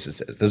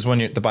homeostasis is. This is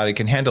when the body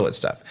can handle its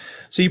stuff.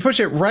 So you push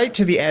it right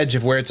to the edge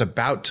of where it's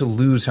about to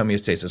lose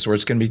homeostasis, where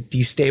it's going to be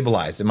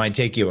destabilized. It might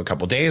take you a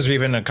couple days or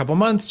even a couple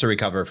months to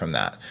recover from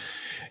that.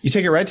 You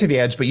take it right to the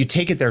edge, but you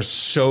take it there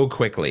so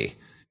quickly,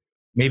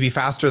 maybe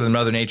faster than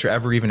Mother Nature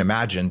ever even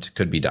imagined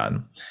could be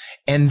done.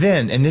 And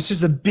then, and this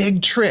is the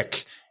big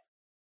trick,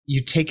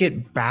 you take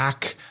it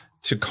back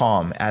to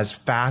calm as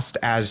fast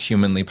as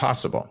humanly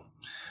possible.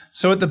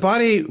 So what the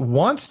body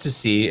wants to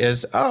see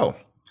is, oh,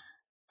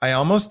 I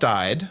almost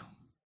died,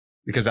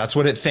 because that's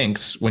what it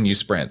thinks when you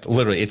sprint.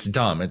 Literally, it's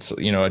dumb. It's,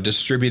 a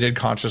distributed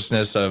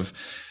consciousness of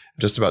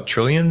just about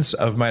trillions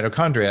of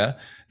mitochondria.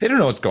 They don't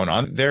know what's going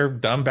on. They're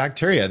dumb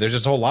bacteria. There's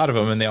just a whole lot of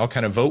them, and they all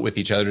kind of vote with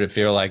each other to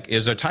feel like,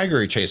 is a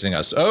tiger chasing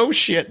us? Oh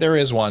shit, there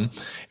is one.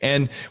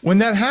 And when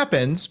that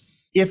happens,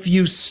 if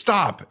you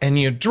stop and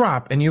you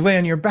drop and you lay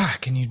on your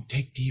back and you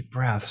take deep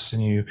breaths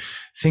and you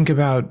think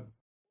about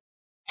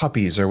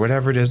puppies or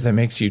whatever it is that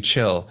makes you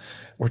chill,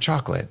 or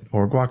chocolate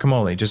or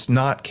guacamole, just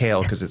not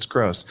kale because it's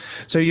gross.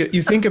 So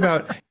you think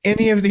about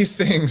any of these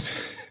things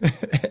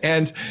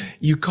and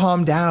you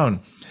calm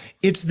down.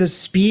 It's the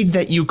speed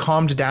that you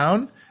calmed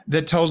down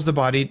that tells the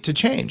body to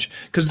change.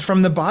 Because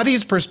from the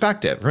body's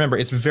perspective, remember,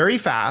 it's very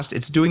fast.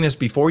 It's doing this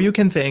before you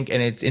can think,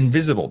 and it's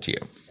invisible to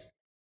you.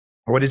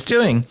 What it's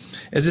doing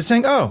is it's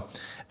saying, oh,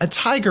 a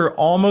tiger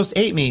almost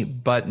ate me,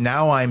 but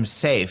now I'm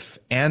safe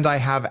and I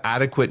have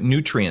adequate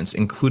nutrients,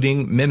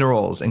 including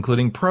minerals,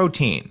 including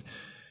protein,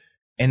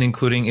 and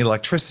including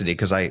electricity,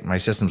 because my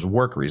systems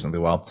work reasonably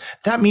well.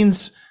 That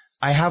means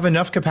I have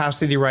enough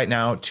capacity right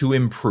now to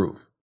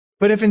improve.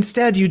 But if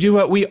instead you do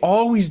what we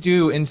always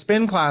do in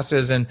spin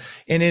classes and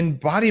in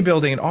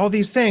bodybuilding and all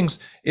these things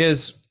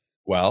is,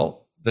 well,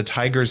 the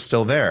tiger's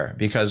still there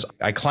because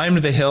I climbed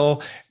the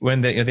hill when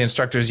the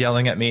instructor's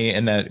yelling at me,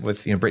 and that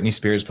with Britney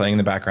Spears playing in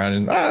the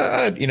background,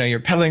 and you're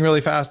pedaling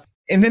really fast.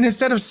 And then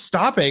instead of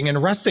stopping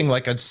and resting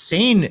like a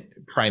sane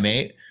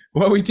primate,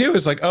 what we do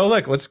is like, oh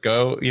look, let's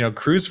go,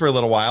 cruise for a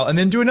little while and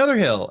then do another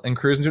hill and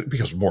cruise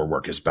because more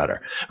work is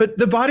better. But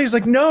the body's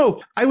like,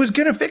 no, I was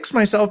gonna fix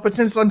myself, but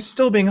since I'm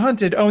still being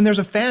hunted, oh, and there's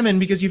a famine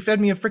because you fed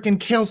me a freaking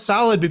kale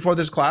salad before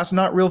this class,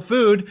 not real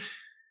food.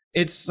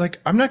 It's like,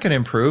 I'm not going to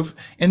improve.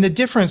 And the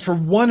difference for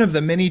one of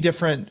the many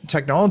different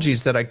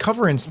technologies that I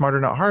cover in Smarter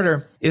Not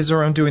Harder is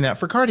around doing that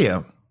for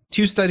cardio.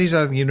 2 studies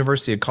out of the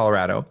University of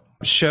Colorado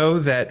show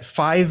that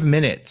 5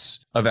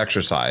 minutes of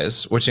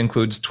exercise, which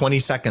includes 20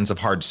 seconds of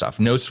hard stuff,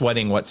 no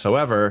sweating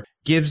whatsoever,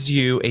 gives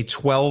you a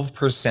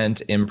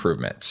 12%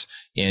 improvement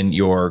in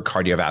your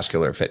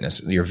cardiovascular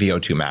fitness, your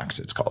VO2 max,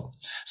 it's called.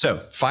 So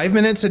 5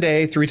 minutes a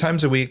day, 3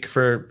 times a week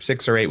for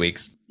 6 or 8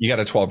 weeks, you got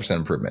a 12%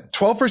 improvement.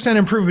 12%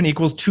 improvement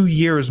equals 2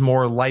 years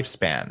more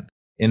lifespan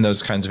in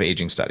those kinds of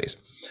aging studies.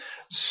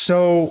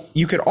 So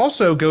you could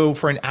also go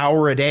for an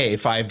hour a day,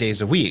 5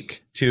 days a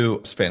week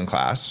to spin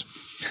class.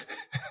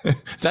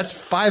 That's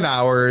 5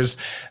 hours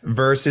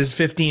versus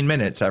 15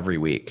 minutes every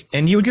week.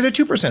 And you would get a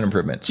 2%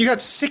 improvement. So you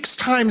got 6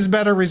 times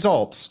better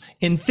results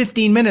in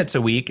 15 minutes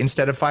a week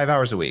instead of 5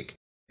 hours a week.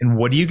 And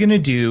what are you going to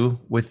do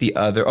with the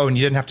other? Oh, and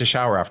you didn't have to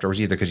shower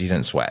afterwards either because you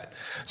didn't sweat.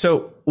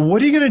 So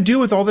what are you going to do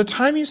with all the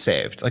time you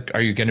saved? Like,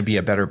 are you going to be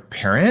a better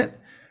parent?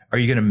 Are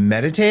you going to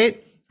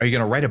meditate? Are you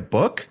going to write a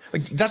book?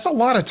 Like, that's a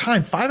lot of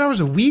time. 5 hours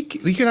a week.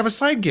 You could have a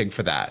side gig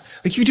for that.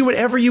 Like, you do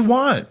whatever you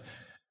want.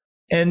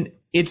 And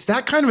it's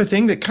that kind of a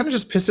thing that kind of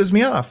just pisses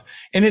me off.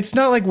 And it's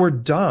not like we're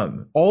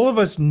dumb. All of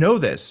us know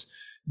this.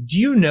 Do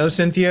you know,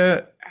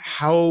 Cynthia,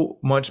 how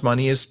much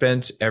money is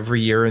spent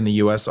every year in the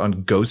US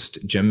on ghost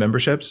gym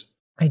memberships?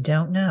 I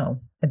don't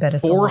know. I bet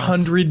it's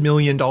 $400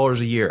 million a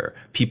year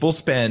people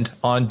spend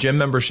on gym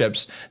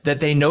memberships that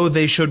they know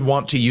they should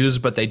want to use,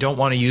 but they don't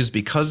want to use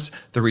because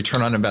the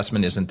return on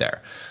investment isn't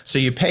there. So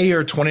you pay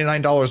your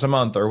 $29 a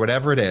month or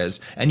whatever it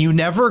is, and you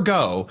never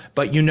go,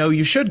 but you know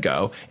you should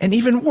go. And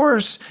even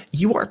worse,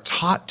 you are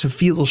taught to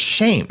feel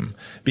shame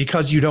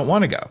because you don't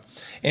want to go.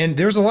 And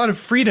there's a lot of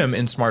freedom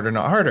in Smarter,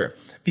 Not Harder,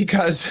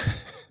 because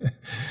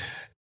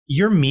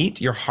your meat,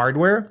 your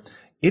hardware,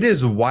 it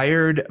is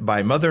wired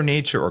by Mother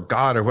Nature or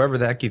God or whoever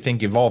the heck you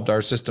think evolved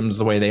our systems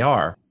the way they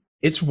are.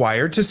 It's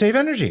wired to save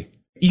energy.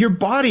 Your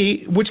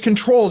body, which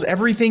controls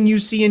everything you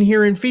see and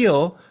hear and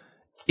feel,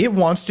 it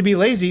wants to be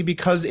lazy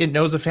because it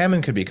knows a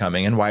famine could be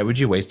coming. And why would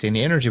you waste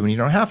any energy when you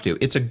don't have to?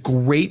 It's a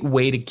great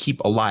way to keep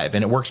alive.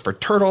 And it works for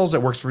turtles.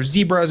 It works for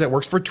zebras. It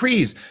works for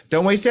trees.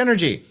 Don't waste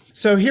energy.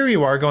 So here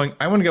you are going,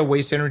 I want to go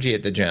waste energy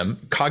at the gym.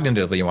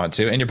 Cognitively, you want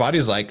to. And your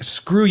body's like,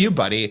 screw you,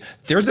 buddy.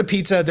 There's a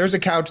pizza, there's a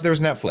couch,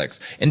 there's Netflix.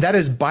 And that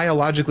is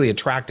biologically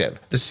attractive.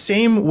 The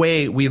same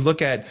way we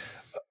look at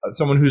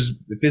someone who's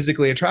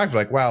physically attractive,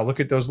 like, wow, look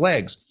at those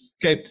legs.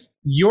 Okay,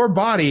 your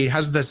body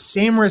has the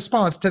same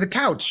response to the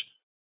couch.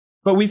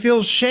 But we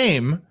feel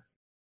shame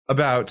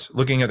about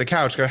looking at the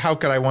couch. How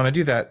could I want to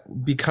do that?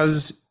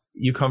 Because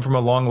you come from a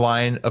long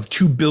line of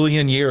 2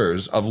 billion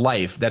years of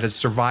life that has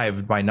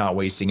survived by not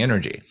wasting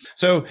energy.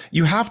 So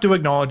you have to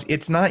acknowledge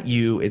it's not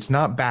you, it's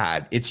not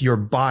bad, it's your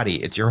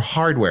body, it's your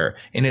hardware,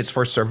 and it's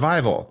for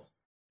survival.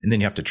 And then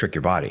you have to trick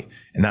your body.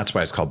 And that's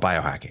why it's called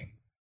biohacking.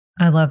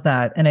 I love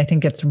that. And I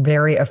think it's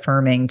very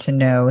affirming to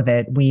know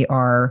that we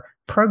are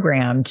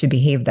programmed to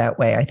behave that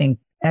way. I think,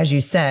 as you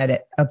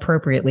said,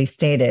 appropriately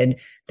stated,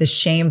 the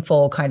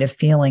shameful kind of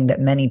feeling that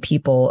many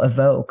people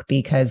evoke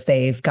because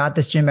they've got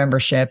this gym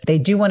membership. They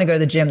do want to go to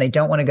the gym. They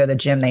don't want to go to the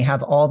gym. They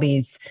have all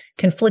these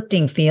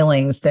conflicting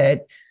feelings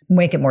that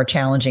make it more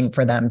challenging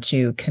for them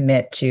to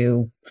commit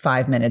to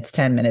 5 minutes,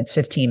 10 minutes,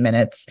 15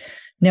 minutes.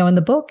 Now, in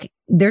the book,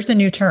 there's a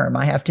new term.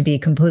 I have to be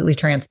completely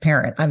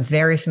transparent. I'm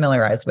very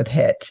familiarized with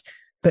HIIT,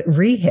 but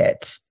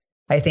re-HIIT,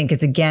 I think,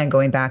 is again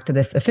going back to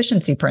this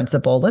efficiency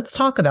principle. Let's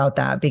talk about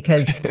that,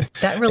 because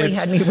that really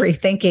had me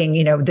rethinking,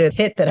 the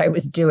HIIT that I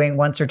was doing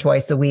once or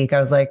twice a week.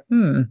 I was like,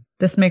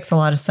 this makes a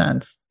lot of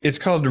sense. It's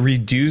called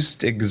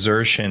reduced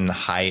exertion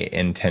high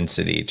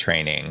intensity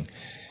training.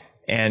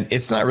 And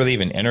it's not really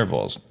even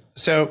intervals.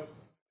 So,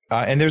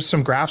 and there's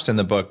some graphs in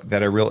the book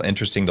that are real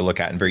interesting to look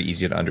at and very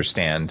easy to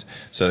understand.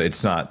 So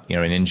it's not,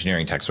 an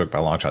engineering textbook by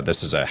a long shot.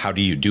 This is a how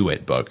do you do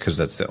it book, because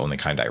that's the only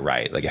kind I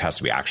write. Like, it has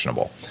to be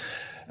actionable.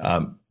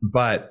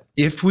 But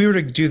if we were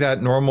to do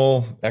that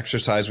normal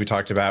exercise we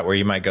talked about, where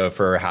you might go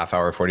for a half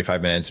hour,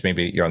 45 minutes,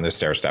 maybe you're on the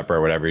stair stepper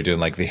or whatever, you're doing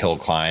like the hill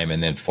climb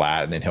and then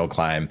flat and then hill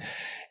climb.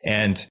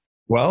 And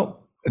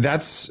well,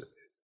 that's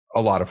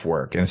a lot of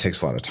work and it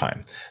takes a lot of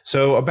time.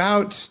 So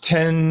about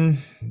 10,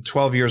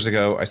 12 years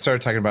ago, I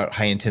started talking about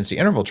high intensity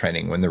interval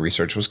training when the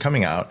research was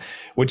coming out,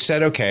 which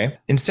said, okay,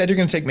 instead you're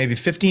going to take maybe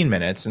 15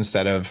 minutes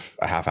instead of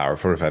a half hour,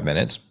 45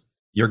 minutes.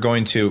 You're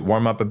going to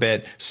warm up a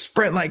bit,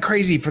 sprint like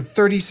crazy for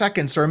 30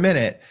 seconds or a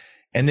minute,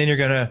 and then you're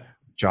going to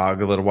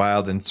jog a little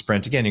while, then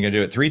sprint again. You're going to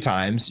do it 3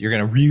 times. You're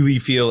going to really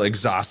feel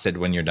exhausted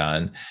when you're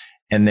done.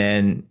 And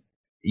then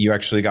you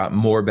actually got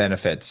more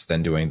benefits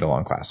than doing the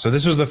long class. So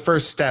this was the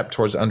first step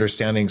towards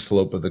understanding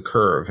slope of the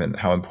curve and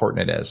how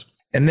important it is.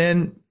 And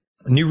then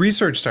new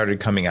research started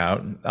coming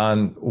out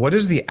on what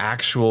is the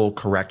actual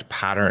correct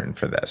pattern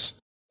for this.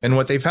 And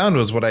what they found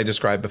was what I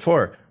described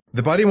before.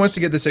 The body wants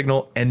to get the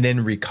signal and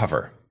then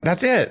recover.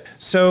 That's it.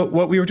 So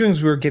what we were doing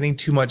is we were getting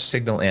too much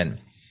signal in.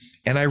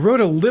 And I wrote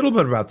a little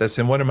bit about this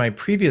in one of my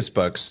previous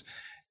books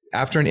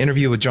after an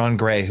interview with John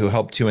Gray, who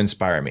helped to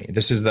inspire me.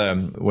 This is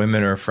the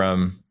women are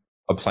from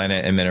a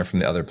planet and men are from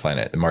the other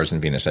planet, Mars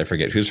and Venus. I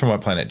forget who's from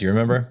what planet. Do you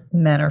remember?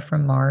 Men are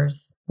from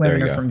Mars.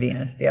 Women are from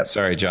Venus. Yep.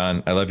 Sorry,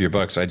 John. I love your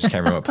books. I just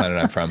can't remember what planet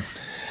I'm from.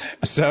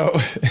 So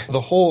the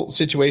whole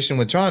situation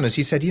with John is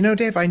he said,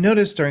 Dave, I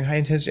noticed during high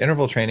intensity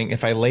interval training,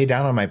 if I lay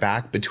down on my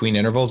back between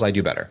intervals, I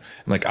do better.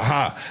 I'm like,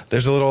 aha,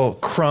 there's a little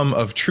crumb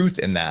of truth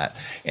in that.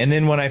 And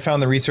then when I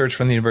found the research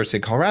from the University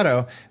of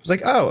Colorado, I was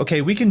like, oh,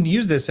 okay, we can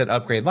use this at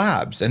Upgrade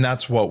Labs. And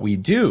that's what we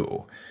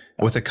do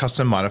with a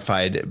custom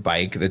modified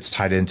bike that's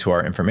tied into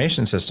our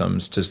information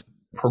systems to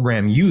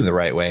program you the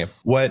right way.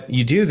 What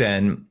you do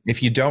then,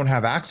 if you don't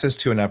have access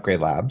to an Upgrade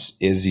Labs,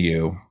 is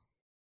you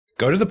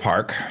go to the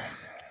park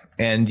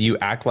and you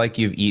act like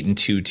you've eaten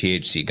 2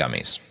 THC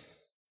gummies.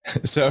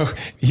 So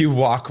you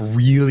walk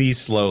really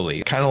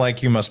slowly, kind of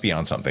like you must be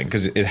on something,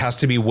 because it has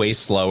to be way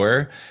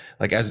slower,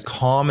 like as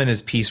calm and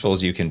as peaceful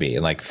as you can be.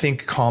 And like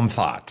think calm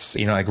thoughts,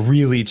 like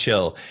really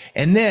chill.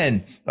 And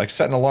then like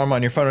set an alarm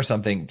on your phone or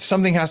something.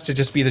 Something has to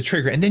just be the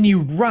trigger. And then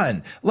you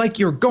run like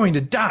you're going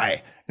to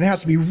die. And it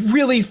has to be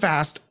really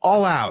fast,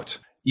 all out.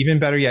 Even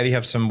better yet, you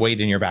have some weight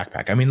in your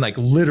backpack. I mean, like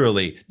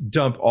literally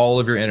dump all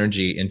of your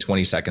energy in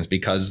 20 seconds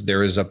because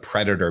there is a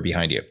predator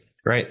behind you,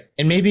 right?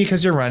 And maybe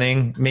because you're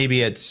running,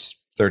 maybe it's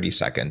 30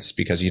 seconds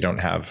because you don't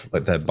have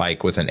like the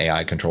bike with an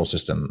AI control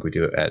system. We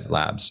do it at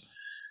labs.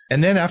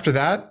 And then after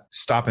that,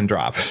 stop and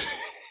drop.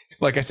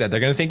 Like I said,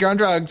 they're going to think you're on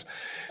drugs.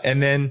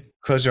 And then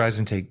close your eyes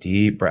and take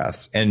deep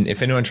breaths. And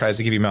if anyone tries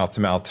to give you mouth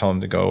to mouth, tell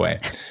them to go away.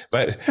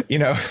 But,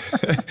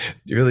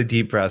 really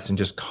deep breaths and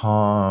just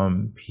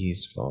calm,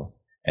 peaceful.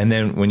 And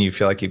then when you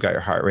feel like you've got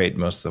your heart rate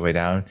most of the way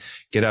down,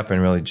 get up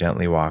and really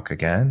gently walk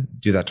again.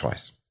 Do that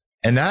twice.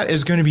 And that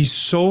is going to be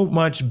so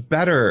much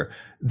better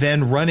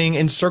than running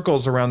in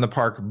circles around the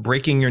park,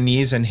 breaking your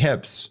knees and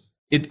hips.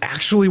 It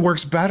actually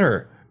works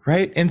better,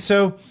 right? And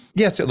so,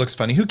 yes, it looks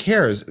funny. Who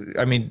cares?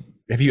 I mean,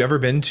 have you ever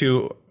been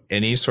to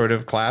any sort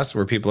of class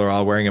where people are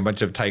all wearing a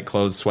bunch of tight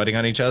clothes, sweating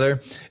on each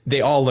other?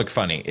 They all look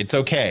funny. It's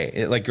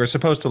okay. Like, you're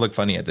supposed to look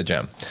funny at the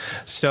gym.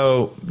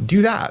 So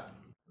do that.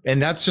 And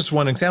that's just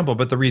one example,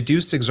 but the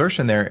reduced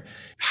exertion there,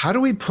 how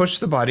do we push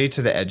the body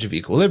to the edge of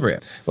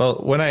equilibrium? Well,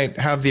 when I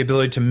have the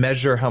ability to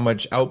measure how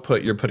much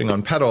output you're putting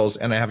on pedals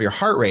and I have your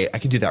heart rate, I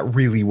can do that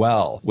really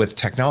well with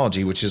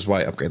technology, which is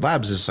why Upgrade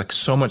Labs is like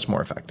so much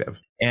more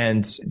effective.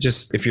 And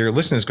just if your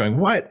listeners going,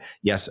 what?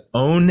 Yes,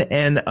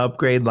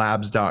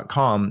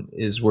 ownandupgradelabs.com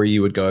is where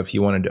you would go if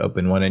you wanted to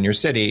open one in your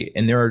city.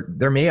 And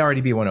there may already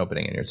be one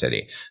opening in your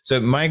city. So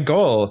my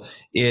goal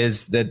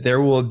is that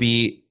there will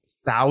be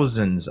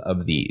thousands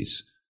of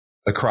these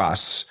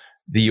across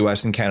the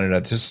US and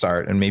Canada to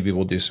start, and maybe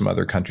we'll do some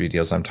other country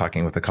deals. I'm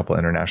talking with a couple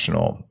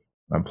international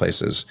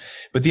places.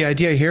 But the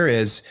idea here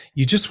is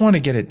you just want to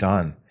get it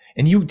done.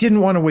 And you didn't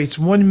want to waste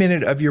 1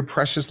 minute of your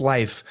precious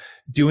life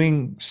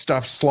doing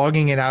stuff,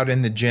 slogging it out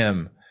in the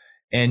gym.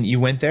 And you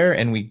went there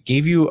and we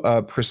gave you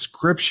a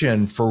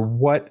prescription for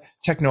what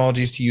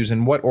technologies to use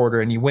in what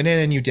order. And you went in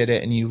and you did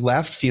it and you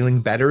left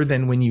feeling better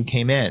than when you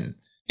came in.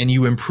 And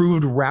you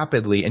improved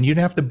rapidly, and you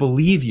didn't have to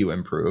believe you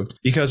improved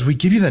because we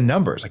give you the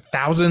numbers, like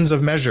thousands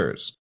of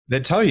measures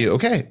that tell you,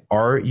 okay,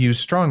 are you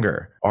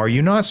stronger? Are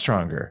you not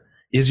stronger?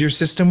 Is your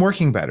system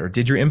working better?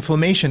 Did your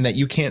inflammation that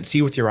you can't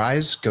see with your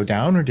eyes go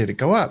down or did it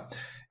go up?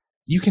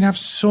 You can have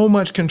so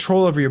much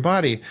control over your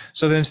body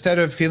so that instead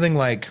of feeling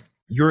like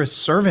you're a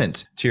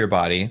servant to your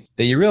body,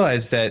 that you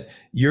realize that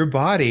your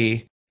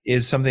body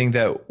is something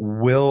that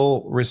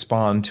will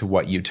respond to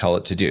what you tell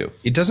it to do.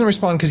 It doesn't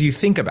respond because you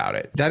think about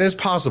it. That is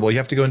possible. You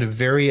have to go into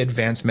very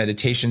advanced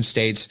meditation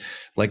states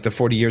like the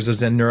 40 years of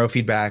Zen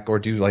neurofeedback or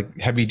do like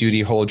heavy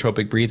duty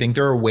holotropic breathing.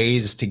 There are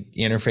ways to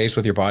interface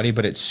with your body,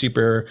 but it's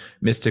super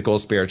mystical,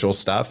 spiritual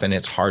stuff, and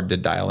it's hard to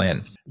dial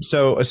in.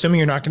 So assuming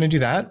you're not going to do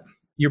that,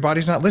 your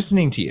body's not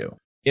listening to you.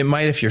 It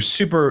might, if you're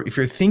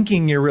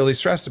thinking you're really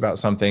stressed about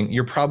something,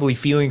 you're probably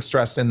feeling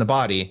stressed in the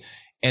body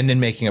and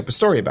then making up a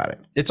story about it.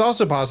 It's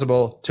also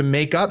possible to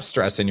make up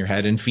stress in your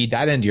head and feed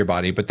that into your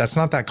body, but that's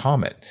not that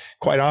common.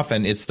 Quite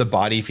often, it's the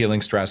body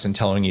feeling stress and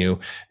telling you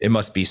it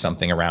must be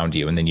something around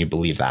you, and then you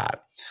believe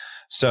that.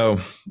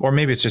 So, or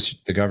maybe it's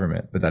just the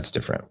government, but that's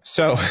different.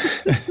 So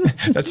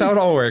that's how it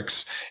all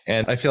works.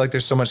 And I feel like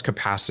there's so much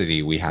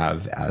capacity we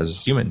have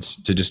as humans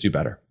to just do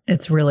better.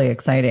 It's really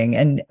exciting.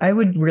 And I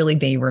would really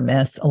be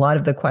remiss. A lot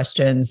of the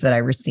questions that I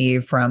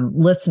receive from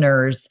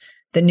listeners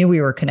that knew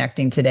we were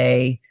connecting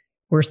today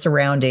were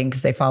surrounding,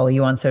 because they follow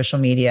you on social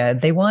media.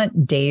 They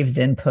want Dave's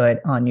input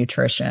on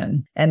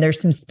nutrition. And there's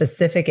some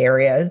specific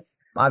areas,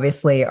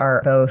 obviously,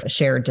 are both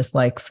shared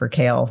dislike for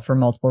kale for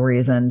multiple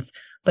reasons.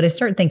 But I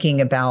start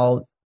thinking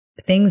about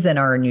things in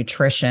our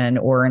nutrition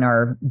or in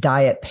our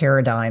diet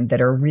paradigm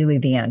that are really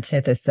the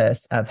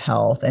antithesis of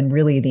health and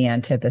really the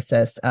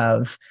antithesis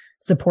of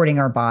supporting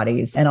our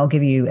bodies. And I'll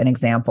give you an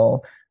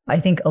example. I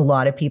think a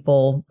lot of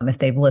people, if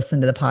they've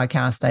listened to the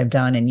podcast I've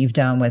done and you've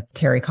done with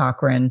Terry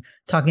Cochran,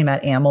 talking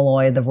about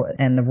amyloid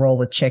and the role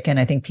with chicken,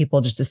 I think people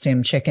just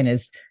assume chicken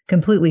is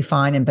completely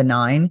fine and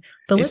benign.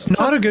 But it's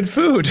not a good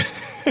food.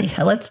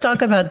 Yeah, let's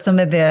talk about some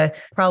of the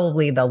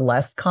probably the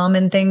less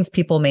common things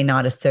people may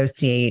not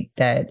associate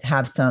that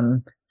have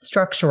some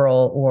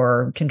structural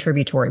or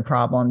contributory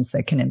problems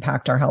that can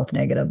impact our health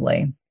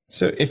negatively.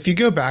 So if you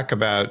go back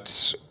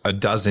about a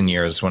dozen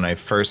years when I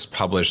first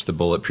published the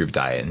Bulletproof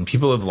Diet, and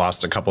people have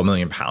lost a couple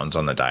million pounds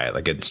on the diet,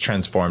 like it's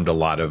transformed a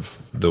lot of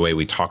the way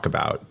we talk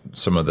about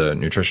some of the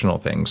nutritional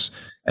things.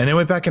 And I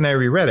went back and I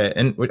reread it,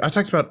 and I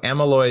talked about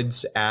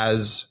amyloids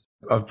as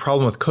a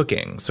problem with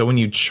cooking. So when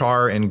you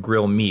char and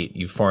grill meat,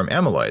 you form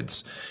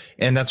amyloids.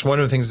 And that's one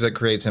of the things that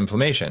creates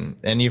inflammation.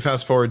 And you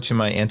fast forward to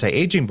my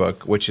anti-aging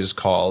book, which is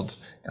called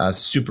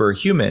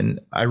Superhuman.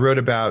 I wrote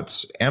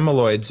about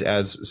amyloids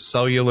as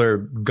cellular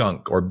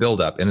gunk or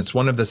buildup. And it's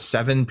one of the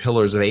 7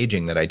 pillars of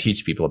aging that I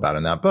teach people about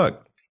in that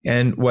book.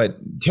 And what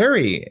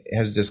Terry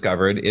has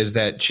discovered is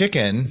that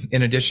chicken,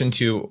 in addition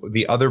to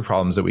the other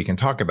problems that we can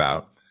talk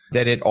about,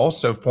 that it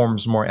also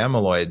forms more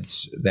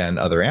amyloids than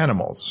other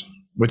animals,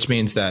 which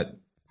means that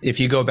if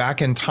you go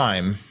back in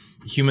time,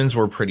 humans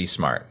were pretty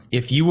smart.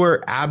 If you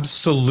were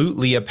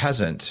absolutely a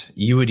peasant,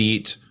 you would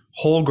eat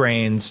whole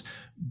grains,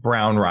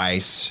 brown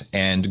rice,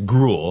 and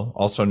gruel,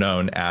 also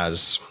known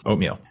as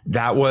oatmeal.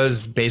 That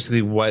was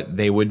basically what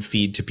they would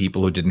feed to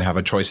people who didn't have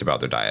a choice about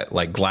their diet,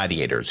 like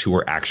gladiators who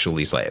were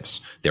actually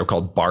slaves. They were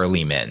called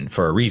barley men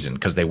for a reason,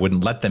 because they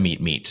wouldn't let them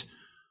eat meat,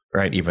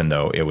 right? Even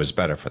though it was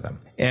better for them.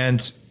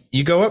 And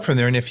you go up from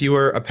there, and if you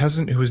were a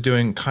peasant who was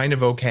doing kind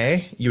of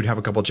okay, you'd have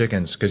a couple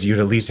chickens because you'd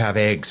at least have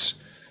eggs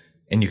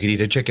and you could eat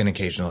a chicken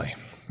occasionally.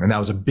 And that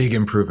was a big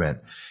improvement.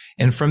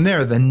 And from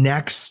there, the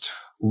next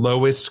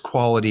lowest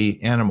quality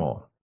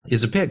animal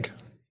is a pig.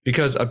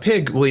 Because a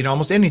pig will eat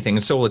almost anything,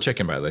 and so will a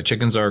chicken, by the way.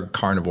 Chickens are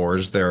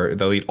carnivores.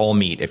 They'll eat all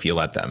meat if you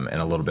let them,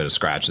 and a little bit of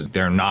scratch.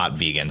 They're not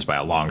vegans by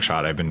a long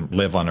shot. I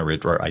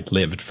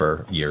lived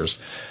for years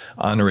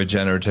on a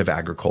regenerative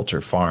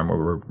agriculture farm where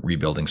we're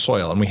rebuilding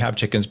soil, and we have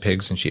chickens,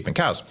 pigs, and sheep and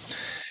cows.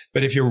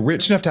 But if you're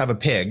rich enough to have a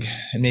pig,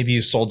 and maybe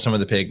you sold some of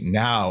the pig,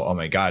 now, oh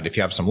my God, if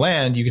you have some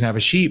land, you can have a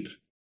sheep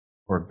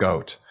or a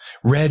goat.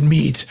 Red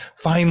meat,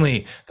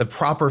 finally, the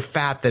proper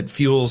fat that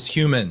fuels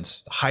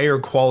humans, higher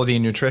quality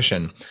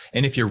nutrition.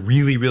 And if you're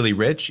really, really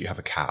rich, you have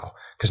a cow,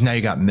 because now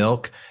you got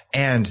milk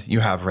and you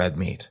have red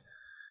meat.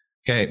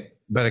 Okay,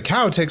 but a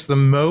cow takes the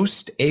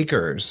most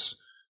acres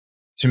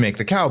to make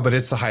the cow, but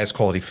it's the highest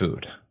quality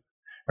food,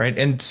 right?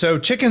 And so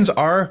chickens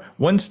are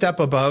one step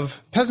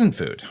above peasant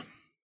food,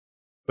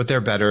 but they're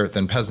better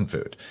than peasant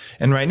food.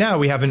 And right now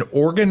we have an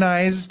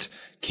organized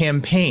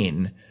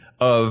campaign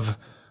of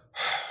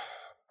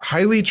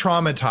highly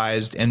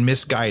traumatized and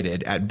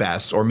misguided at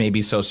best, or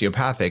maybe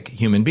sociopathic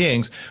human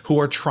beings who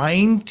are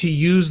trying to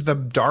use the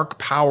dark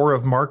power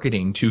of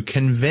marketing to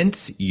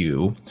convince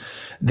you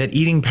that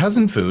eating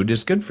peasant food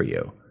is good for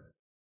you.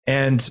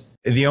 And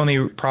the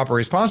only proper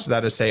response to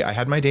that is say, I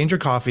had my danger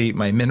coffee,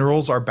 my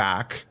minerals are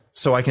back,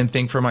 so I can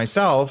think for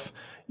myself.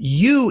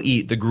 You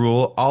eat the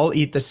gruel, I'll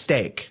eat the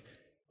steak.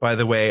 By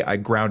the way, I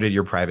grounded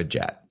your private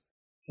jet.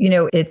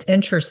 It's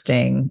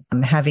interesting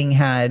having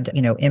had,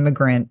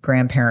 immigrant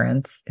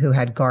grandparents who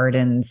had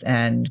gardens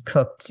and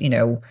cooked,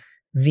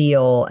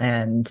 veal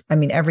and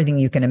everything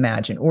you can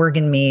imagine,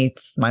 organ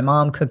meats. My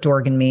mom cooked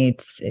organ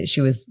meats.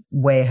 She was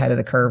way ahead of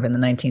the curve in the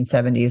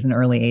 1970s and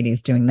early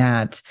 80s doing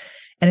that.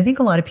 And I think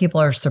a lot of people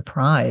are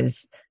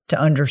surprised to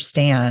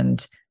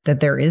understand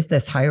that there is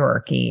this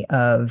hierarchy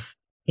of,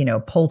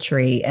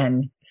 poultry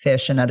and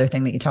fish, another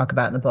thing that you talk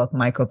about in the book,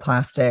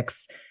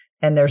 microplastics.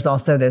 And there's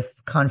also this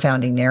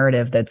confounding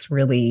narrative that's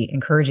really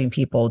encouraging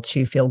people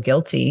to feel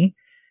guilty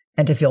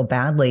and to feel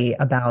badly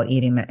about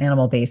eating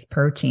animal-based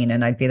protein.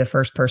 And I'd be the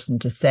first person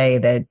to say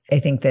that I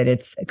think that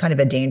it's kind of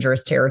a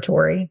dangerous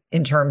territory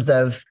in terms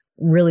of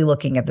really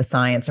looking at the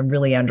science and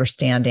really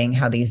understanding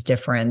how these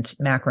different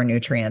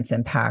macronutrients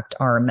impact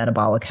our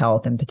metabolic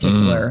health in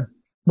particular.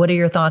 What are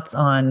your thoughts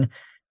on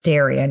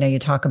dairy? I know you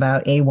talk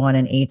about A1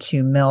 and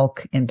A2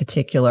 milk in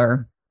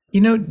particular.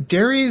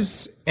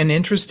 Dairy's an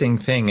interesting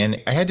thing, and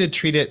I had to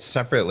treat it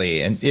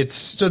separately, and it's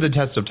stood the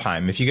test of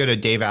time. If you go to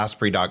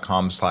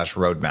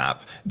daveasprey.com/roadmap,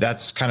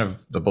 that's kind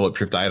of the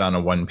bulletproof diet on a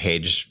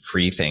one-page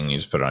free thing you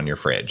just put on your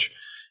fridge.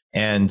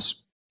 And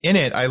in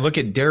it, I look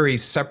at dairy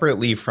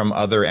separately from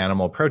other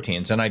animal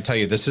proteins, and I tell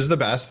you, this is the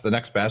best, the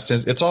next best,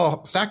 is it's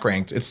all stack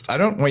ranked. I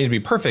don't want you to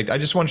be perfect. I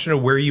just want you to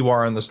know where you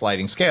are on the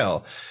sliding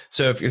scale.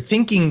 So if you're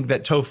thinking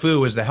that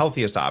tofu is the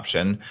healthiest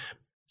option,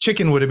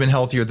 chicken would have been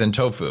healthier than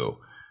tofu.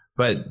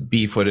 But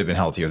beef would have been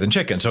healthier than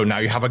chicken. So now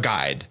you have a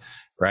guide,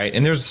 right?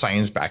 And there's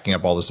science backing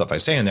up all the stuff I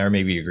say in there.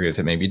 Maybe you agree with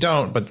it, maybe you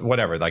don't, but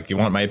whatever. Like, you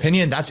want my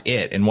opinion? That's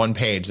it in one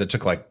page that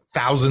took like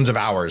thousands of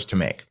hours to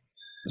make.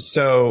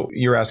 So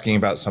you're asking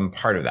about some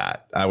part of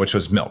that, which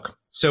was milk.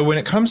 So when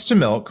it comes to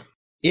milk,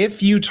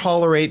 if you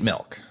tolerate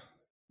milk,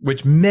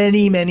 which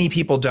many, many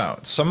people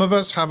don't, some of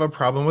us have a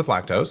problem with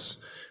lactose.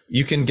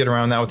 You can get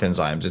around that with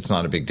enzymes. It's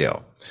not a big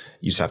deal.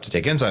 You just have to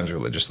take enzymes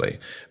religiously.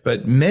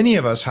 But many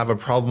of us have a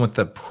problem with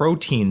the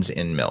proteins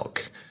in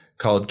milk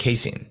called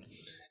casein.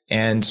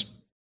 And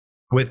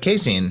with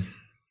casein,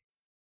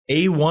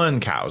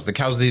 A1 cows, the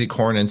cows that eat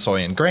corn and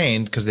soy and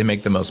grain, because they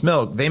make the most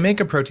milk, they make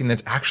a protein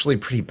that's actually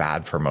pretty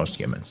bad for most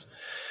humans.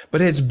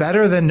 But it's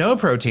better than no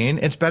protein.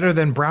 It's better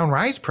than brown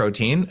rice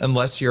protein,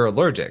 unless you're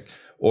allergic.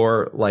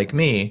 Or like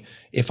me,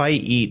 if I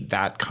eat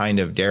that kind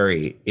of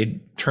dairy,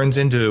 it turns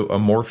into a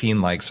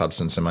morphine-like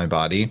substance in my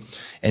body,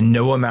 and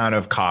no amount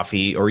of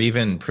coffee or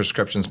even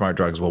prescription smart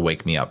drugs will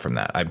wake me up from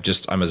that.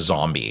 I'm a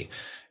zombie.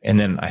 And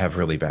then I have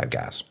really bad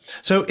gas.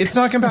 So it's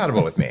not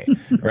compatible with me,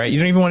 right? You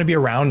don't even want to be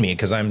around me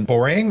because I'm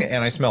boring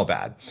and I smell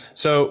bad.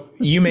 So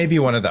you may be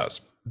one of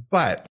those.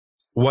 But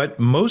what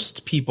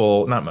most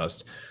people, not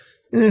most,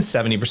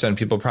 70% of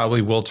people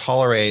probably will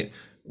tolerate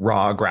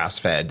raw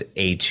grass-fed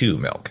A2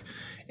 milk.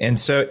 And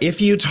so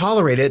if you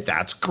tolerate it,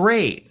 that's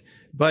great.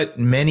 But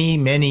many,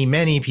 many,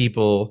 many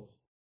people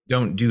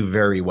don't do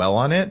very well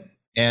on it.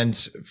 And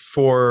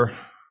for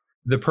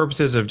the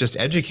purposes of just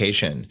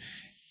education,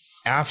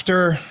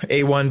 after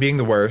A1 being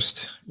the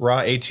worst,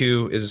 raw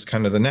A2 is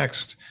kind of the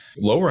next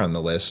lower on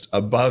the list.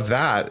 Above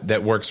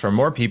that works for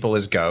more people,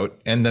 is goat.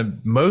 And the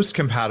most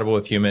compatible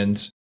with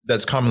humans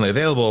that's commonly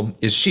available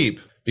is sheep,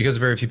 because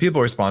very few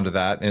people respond to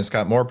that. And it's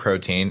got more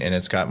protein and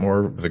it's got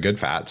more of the good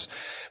fats.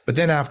 But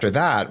then after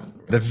that,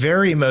 the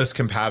very most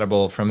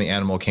compatible from the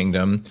animal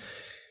kingdom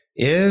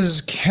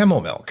is camel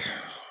milk.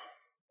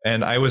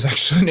 And I was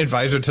actually an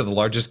advisor to the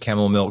largest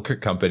camel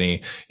milk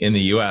company in the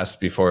US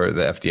before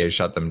the FDA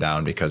shut them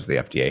down because the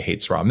FDA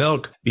hates raw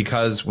milk,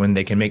 because when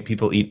they can make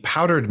people eat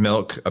powdered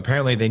milk,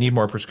 apparently they need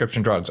more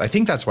prescription drugs. I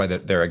think that's why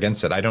they're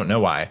against it. I don't know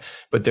why,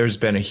 but there's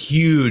been a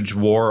huge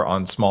war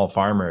on small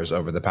farmers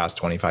over the past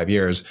 25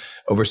 years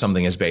over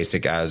something as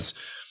basic as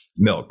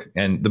milk.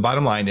 And the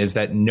bottom line is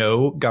that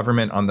no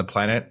government on the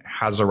planet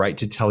has a right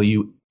to tell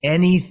you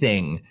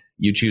anything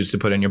you choose to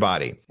put in your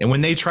body. And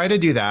when they try to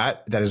do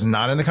that, that is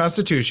not in the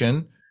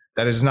Constitution.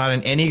 That is not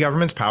in any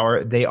government's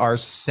power. They are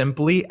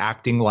simply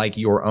acting like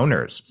your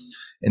owners.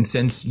 And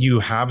since you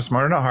have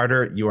Smarter Not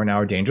Harder, you are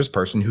now a dangerous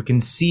person who can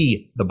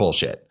see the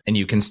bullshit and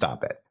you can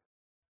stop it.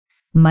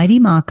 Mighty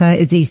Maca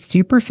is a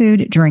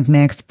superfood drink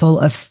mix full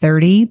of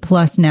 30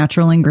 plus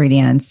natural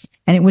ingredients,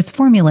 and it was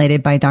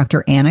formulated by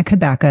Dr. Anna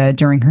Kabeka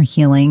during her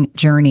healing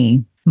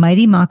journey.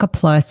 Mighty Maca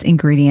Plus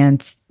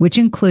ingredients, which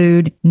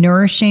include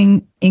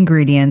nourishing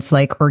ingredients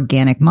like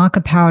organic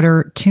maca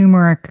powder,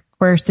 turmeric,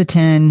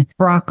 quercetin,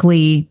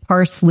 broccoli,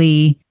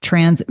 parsley,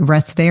 trans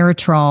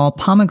resveratrol,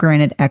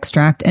 pomegranate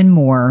extract, and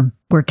more,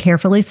 were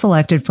carefully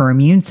selected for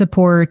immune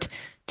support,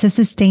 to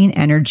sustain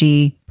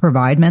energy,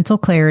 provide mental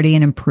clarity,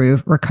 and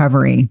improve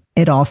recovery.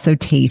 It also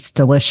tastes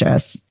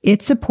delicious.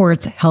 It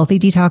supports healthy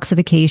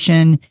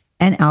detoxification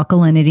and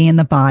alkalinity in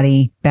the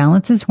body,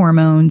 balances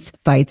hormones,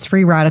 fights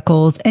free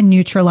radicals, and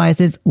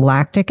neutralizes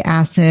lactic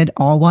acid,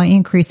 all while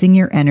increasing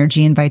your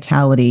energy and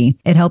vitality.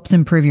 It helps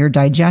improve your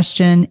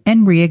digestion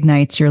and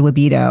reignites your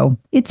libido.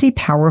 It's a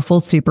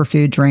powerful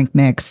superfood drink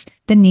mix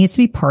that needs to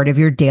be part of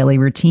your daily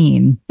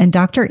routine. And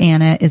Dr.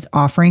 Anna is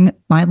offering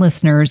my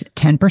listeners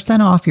 10%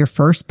 off your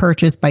first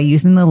purchase by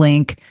using the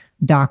link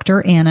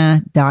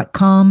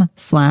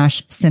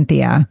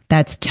dranna.com/Cynthia.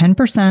 That's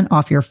 10%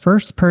 off your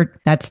first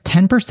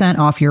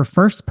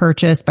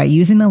purchase by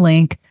using the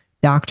link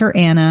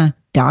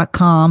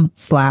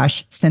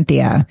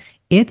dranna.com/Cynthia.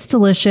 It's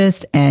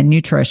delicious and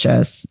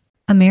nutritious.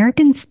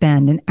 Americans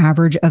spend an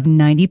average of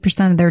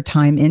 90% of their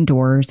time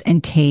indoors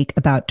and take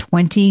about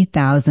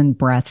 20,000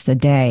 breaths a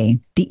day.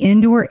 The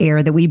indoor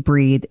air that we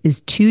breathe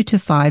is 2 to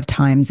 5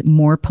 times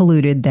more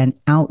polluted than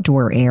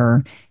outdoor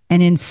air,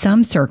 and in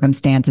some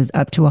circumstances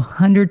up to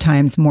 100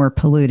 times more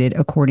polluted,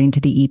 according to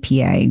the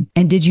EPA.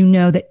 And did you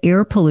know that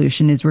air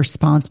pollution is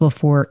responsible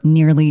for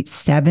nearly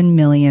 7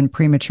 million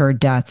premature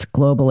deaths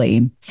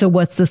globally? So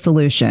what's the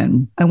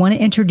solution? I want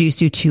to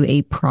introduce you to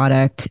a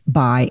product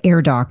by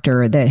Air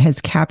Doctor that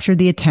has captured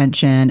the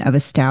attention of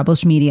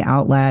established media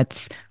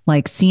outlets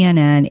like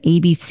CNN,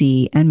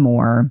 ABC, and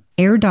more.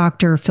 Air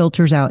Doctor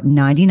filters out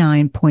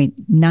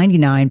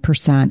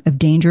 99.99% of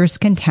dangerous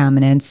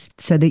contaminants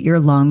so that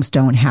your lungs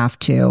don't have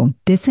to.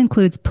 This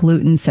includes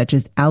pollutants such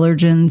as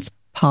allergens,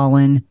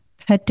 pollen,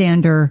 pet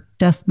dander,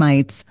 dust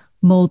mites,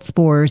 mold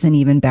spores, and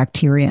even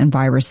bacteria and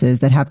viruses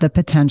that have the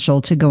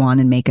potential to go on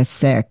and make us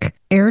sick.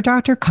 Air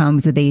Doctor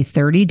comes with a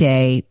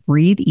 30-day,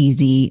 breathe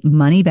easy,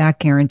 money-back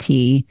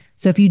guarantee.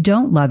 So if you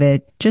don't love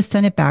it, just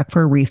send it back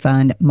for a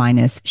refund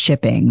minus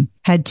shipping.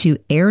 Head to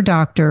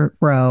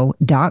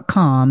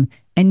airdoctorpro.com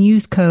and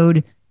use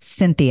code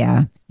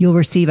Cynthia. You'll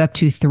receive up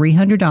to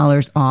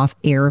 $300 off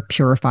air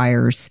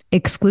purifiers.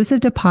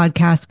 Exclusive to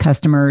podcast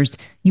customers,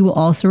 you will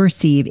also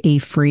receive a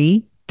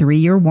free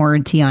 3-year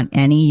warranty on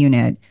any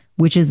unit,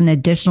 which is an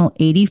additional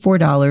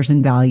 $84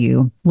 in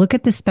value. Look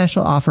at the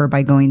special offer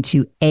by going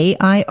to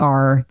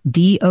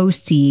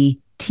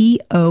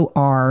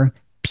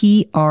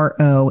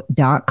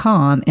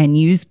airdoctorpro.com and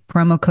use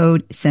promo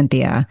code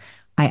Cynthia.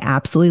 I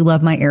absolutely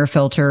love my air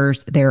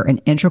filters. They're an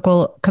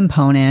integral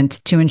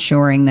component to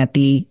ensuring that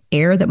the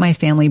air that my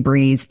family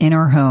breathes in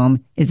our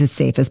home is as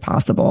safe as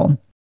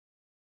possible.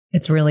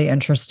 It's really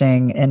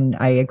interesting. And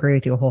I agree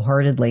with you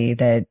wholeheartedly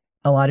that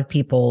a lot of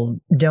people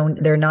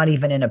they're not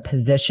even in a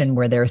position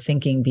where they're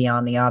thinking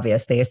beyond the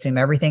obvious. They assume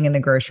everything in the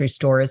grocery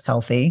store is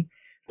healthy.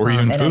 Or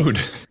even food.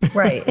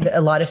 Right.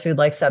 A lot of food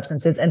like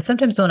substances. And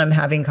sometimes when I'm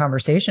having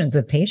conversations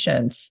with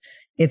patients,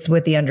 it's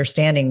with the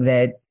understanding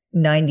that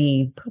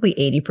probably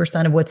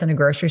 80% of what's in a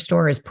grocery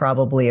store is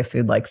probably a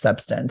food like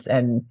substance,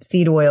 and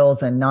seed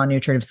oils and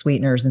non-nutritive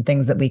sweeteners and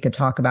things that we could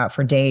talk about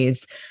for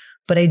days.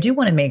 But I do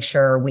want to make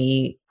sure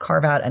we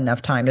carve out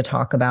enough time to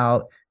talk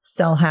about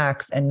cell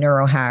hacks and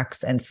neuro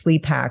hacks and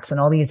sleep hacks and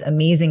all these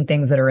amazing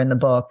things that are in the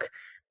book.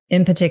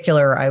 In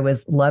particular, I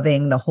was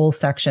loving the whole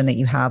section that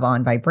you have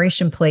on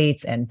vibration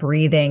plates and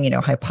breathing,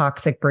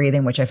 hypoxic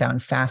breathing, which I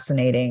found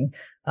fascinating.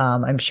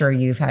 I'm sure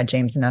you've had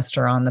James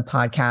Nestor on the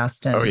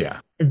podcast. And oh,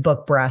 yeah. His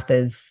book, Breath,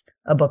 is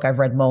a book I've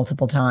read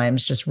multiple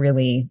times, just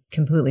really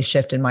completely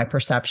shifted my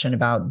perception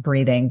about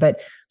breathing.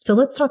 But so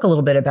let's talk a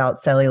little bit about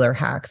cellular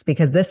hacks,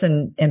 because this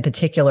in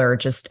particular,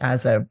 just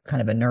as a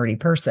kind of a nerdy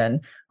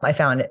person, I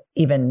found it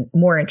even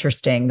more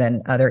interesting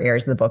than other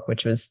areas of the book,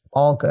 which was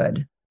all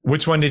good.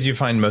 Which one did you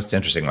find most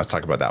interesting? Let's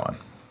talk about that one.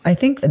 I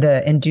think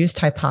the induced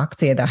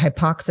hypoxia, the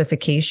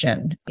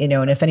hypoxification,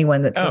 and if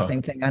anyone that's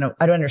listening saying, I don't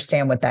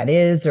understand what that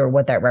is or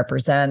what that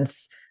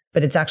represents.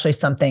 but it's actually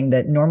something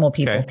that normal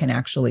people can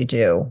actually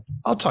do.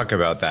 I'll talk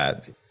about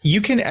that. You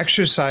can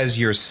exercise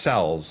your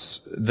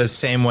cells the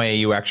same way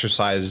you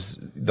exercise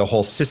the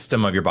whole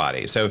system of your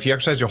body. So if you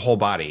exercise your whole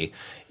body,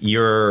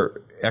 you're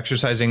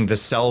exercising the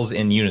cells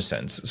in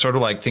unison. Sort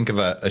of like think of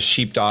a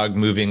sheepdog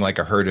moving like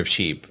a herd of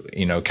sheep,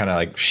 kind of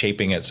like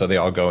shaping it so they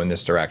all go in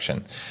this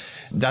direction.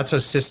 That's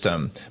a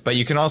system, but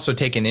you can also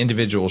take an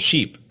individual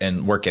sheep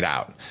and work it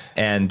out.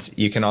 And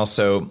you can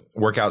also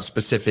work out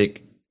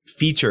specific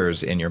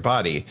features in your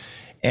body.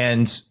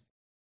 And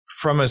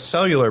from a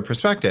cellular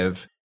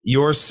perspective,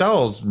 your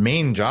cell's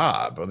main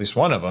job, at least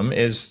one of them,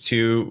 is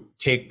to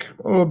take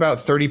about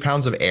 30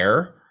 pounds of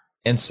air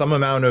and some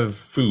amount of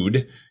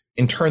food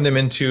and turn them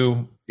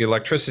into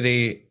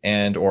electricity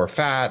and or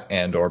fat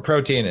and or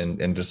protein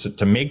and just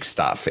to make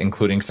stuff,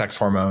 including sex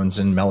hormones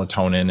and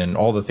melatonin and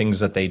all the things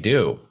that they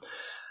do.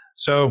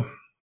 So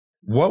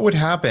what would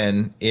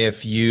happen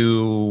if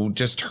you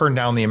just turn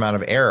down the amount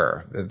of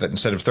air? That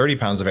instead of 30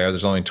 pounds of air,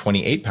 there's only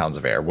 28 pounds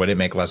of air. Would it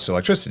make less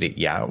electricity?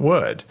 Yeah, it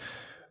would.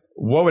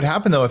 What would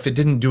happen, though, if it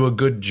didn't do a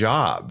good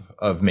job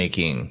of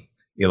making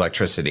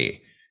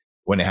electricity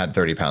when it had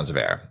 30 pounds of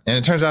air? And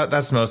it turns out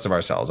that's most of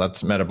our cells.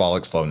 That's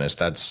metabolic slowness.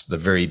 That's the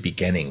very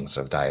beginnings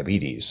of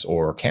diabetes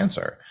or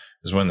cancer,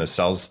 is when the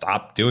cells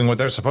stop doing what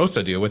they're supposed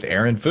to do with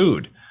air and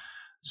food.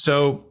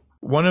 So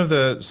one of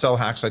the cell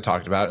hacks I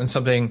talked about, and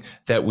something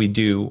that we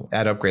do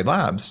at Upgrade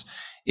Labs,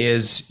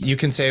 is you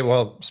can say,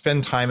 well,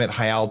 spend time at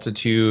high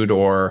altitude,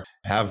 or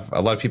have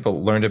a lot of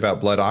people learned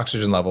about blood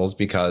oxygen levels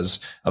because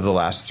of the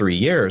last 3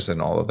 years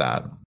and all of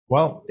that.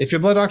 Well, if your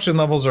blood oxygen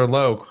levels are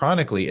low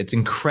chronically, it's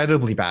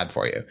incredibly bad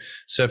for you.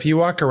 So if you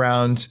walk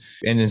around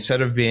and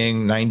instead of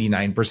being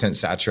 99%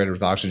 saturated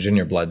with oxygen,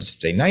 your blood's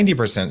say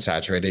 90%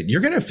 saturated,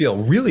 you're going to feel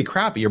really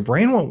crappy. Your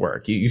brain won't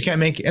work. You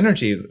can't make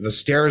energy. The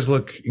stairs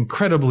look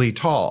incredibly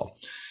tall.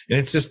 And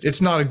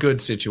it's not a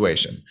good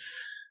situation.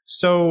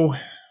 So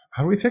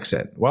how do we fix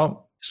it?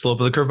 Well, slope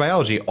of the curve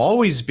biology,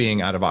 always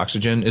being out of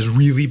oxygen is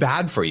really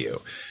bad for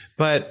you.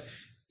 But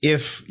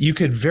if you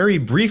could very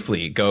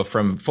briefly go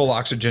from full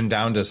oxygen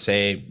down to,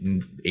 say,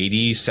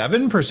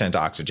 87%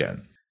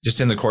 oxygen,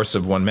 just in the course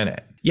of 1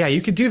 minute, yeah, you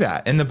could do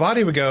that. And the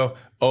body would go,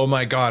 oh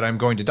my God, I'm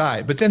going to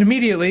die. But then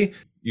immediately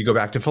you go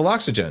back to full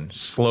oxygen,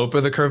 slope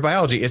of the curve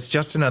biology. It's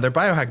just another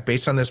biohack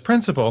based on this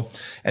principle.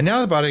 And now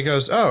the body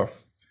goes, oh,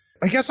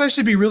 I guess I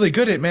should be really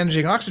good at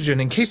managing oxygen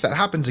in case that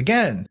happens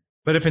again.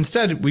 But if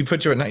instead we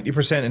put you at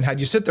 90% and had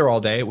you sit there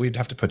all day, we'd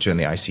have to put you in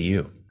the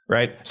ICU,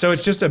 right? So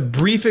it's just a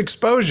brief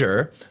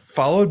exposure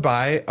followed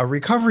by a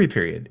recovery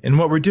period. And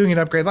what we're doing at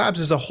Upgrade Labs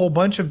is a whole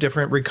bunch of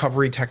different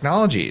recovery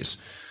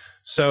technologies.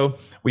 So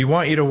we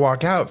want you to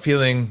walk out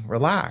feeling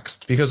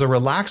relaxed, because a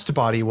relaxed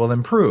body will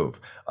improve.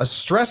 A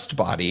stressed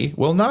body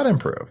will not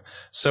improve.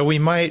 So we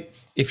might,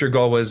 if your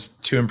goal was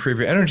to improve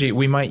your energy,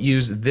 we might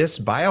use this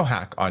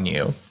biohack on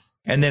you.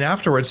 And then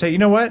afterwards say, you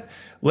know what?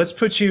 Let's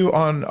put you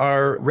on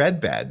our red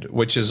bed,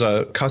 which is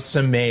a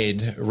custom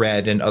made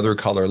red and other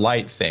color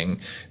light thing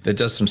that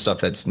does some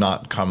stuff that's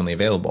not commonly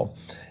available.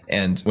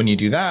 And when you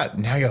do that,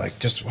 now you're like,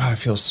 just, wow, I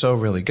feel so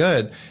really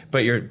good.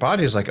 But your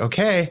body is like,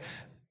 okay,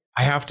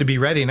 I have to be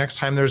ready next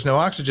time there's no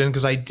oxygen,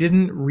 because I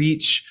didn't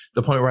reach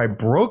the point where I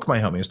broke my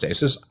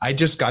homeostasis. I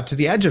just got to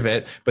the edge of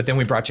it, but then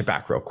we brought you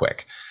back real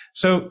quick.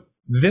 So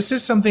this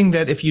is something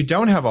that if you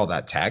don't have all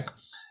that tech,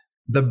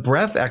 the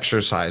breath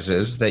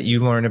exercises that you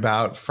learn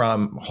about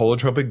from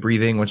holotropic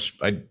breathing, which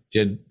I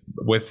did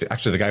with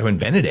actually the guy who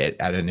invented it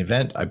at an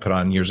event I put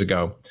on years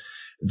ago,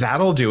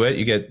 that'll do it.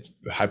 You get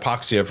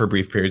hypoxia for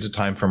brief periods of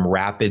time from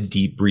rapid,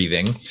 deep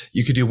breathing.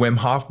 You could do Wim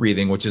Hof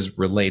breathing, which is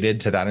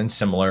related to that and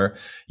similar.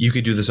 You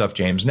could do the stuff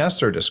James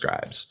Nestor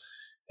describes.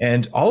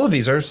 And all of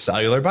these are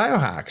cellular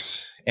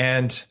biohacks.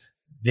 And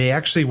they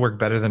actually work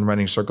better than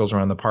running circles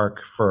around the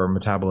park for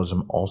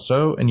metabolism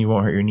also. And you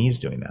won't hurt your knees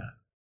doing that.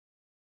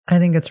 I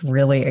think it's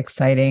really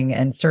exciting.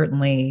 And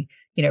certainly,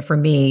 for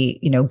me,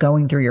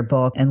 going through your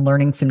book and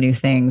learning some new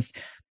things,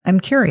 I'm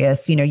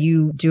curious,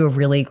 you do a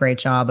really great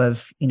job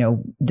of,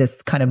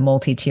 this kind of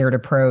multi-tiered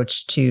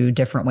approach to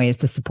different ways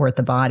to support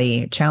the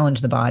body, challenge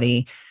the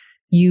body.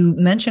 You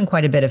mentioned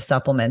quite a bit of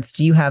supplements.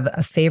 Do you have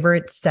a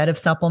favorite set of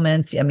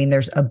supplements? I mean,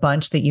 there's a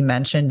bunch that you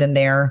mentioned in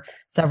there.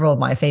 Several of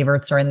my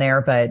favorites are in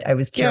there, but I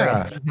was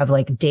curious, do you have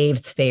like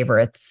Dave's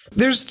favorites?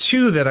 There's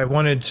two that I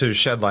wanted to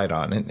shed light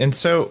on. And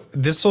so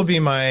this will be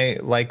my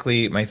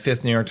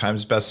fifth New York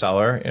Times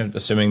bestseller,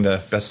 assuming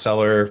the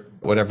bestseller,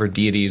 whatever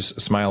deities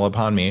smile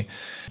upon me.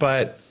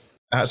 But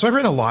so I've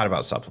written a lot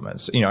about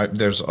supplements.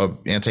 There's an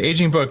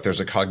anti-aging book, there's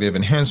a cognitive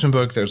enhancement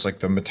book, there's like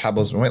the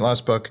metabolism and weight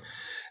loss book.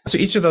 So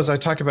each of those, I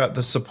talk about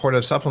the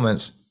supportive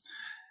supplements.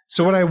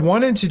 So what I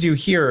wanted to do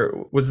here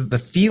was the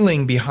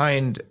feeling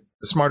behind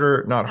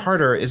Smarter, Not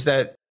Harder is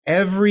that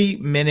every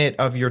minute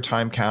of your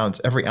time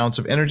counts, every ounce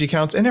of energy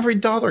counts, and every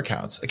dollar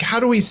counts. Like, how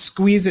do we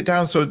squeeze it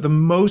down so the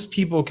most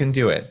people can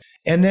do it?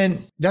 And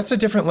then that's a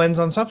different lens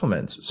on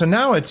supplements. So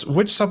now it's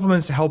which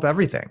supplements help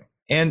everything.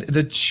 And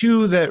the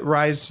two that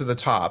rise to the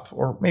top,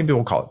 or maybe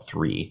we'll call it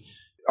three,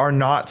 are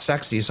not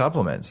sexy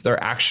supplements.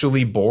 They're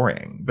actually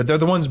boring, but they're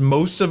the ones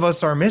most of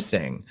us are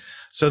missing.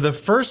 So the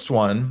first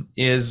one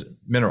is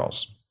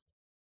minerals.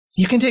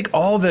 You can take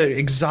all the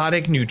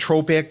exotic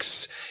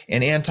nootropics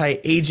and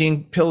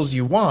anti-aging pills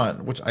you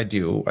want, which I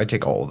do. I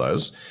take all of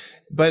those.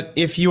 But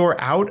if you're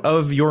out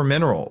of your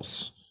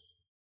minerals,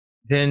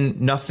 then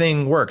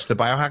nothing works. The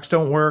biohacks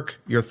don't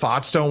work. Your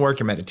thoughts don't work.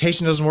 Your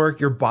meditation doesn't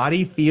work. Your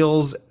body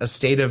feels a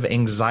state of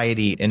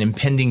anxiety and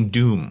impending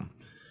doom.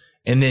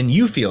 And then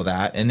you feel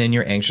that, and then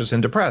you're anxious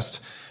and depressed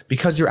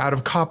because you're out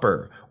of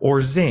copper or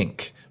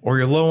zinc or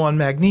you're low on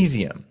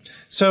magnesium.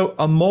 So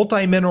a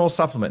multi-mineral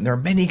supplement, there are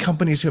many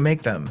companies who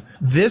make them.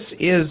 This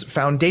is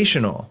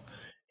foundational.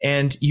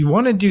 And you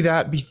want to do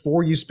that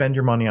before you spend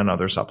your money on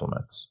other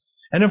supplements.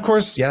 And of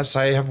course, yes,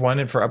 I have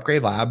one for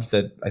Upgrade Labs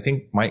that I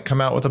think might come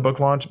out with a book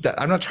launch.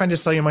 I'm not trying to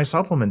sell you my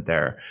supplement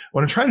there.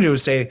 What I'm trying to do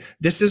is say,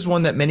 this is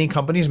one that many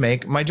companies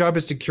make. My job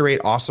is to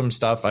curate awesome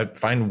stuff. I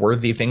find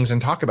worthy things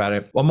and talk about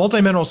it. Well,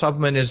 multi-mineral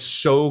supplement is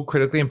so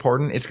critically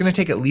important. It's going to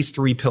take at least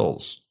 3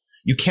 pills.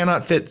 You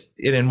cannot fit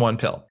it in one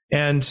pill.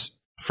 And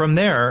from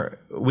there,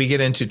 we get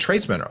into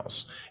trace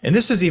minerals. And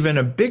this is even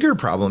a bigger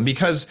problem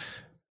because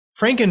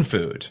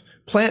frankenfood,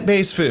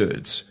 plant-based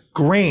foods,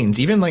 grains,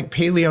 even like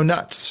paleo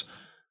nuts,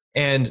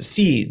 and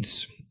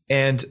seeds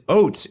and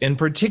oats in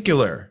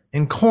particular,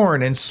 and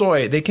corn and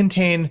soy, they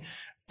contain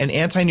an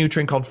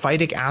anti-nutrient called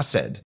phytic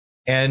acid.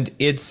 And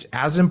it's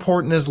as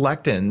important as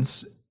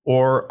lectins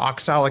or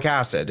oxalic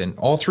acid. And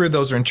all 3 of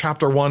those are in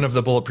chapter 1 of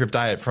the Bulletproof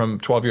Diet from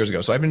 12 years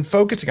ago. So I've been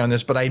focusing on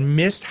this, but I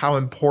missed how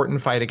important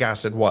phytic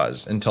acid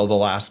was until the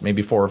last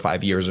maybe 4 or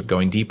 5 years of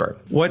going deeper.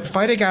 What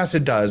phytic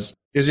acid does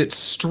is it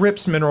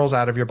strips minerals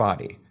out of your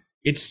body.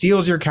 It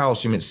steals your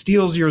calcium. It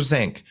steals your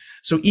zinc.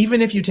 So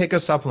even if you take a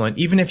supplement,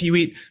 even if you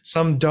eat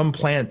some dumb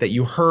plant that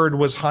you heard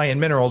was high in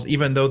minerals,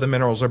 even though the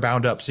minerals are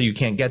bound up so you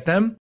can't get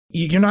them,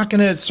 you're not going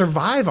to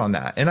survive on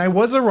that. And I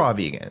was a raw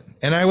vegan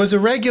and I was a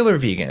regular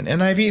vegan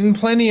and I've eaten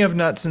plenty of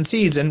nuts and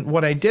seeds. And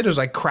what I did is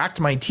I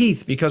cracked my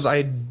teeth because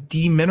I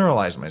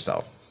demineralized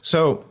myself.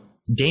 So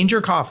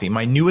Danger Coffee,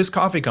 my newest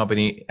coffee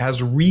company,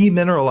 has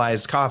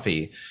remineralized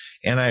coffee.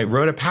 And I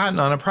wrote a patent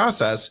on a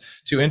process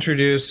to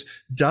introduce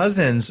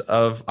dozens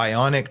of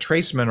ionic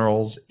trace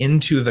minerals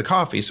into the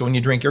coffee. So when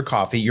you drink your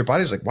coffee, your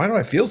body's like, why do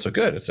I feel so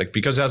good? It's like,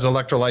 because it has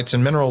electrolytes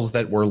and minerals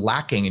that were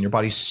lacking and your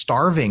body's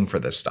starving for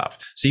this stuff.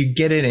 So you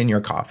get it in your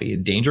coffee.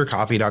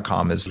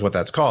 Dangercoffee.com is what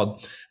that's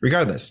called.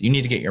 Regardless, you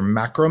need to get your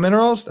macro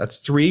minerals. That's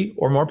 3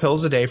 or more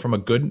pills a day from a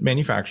good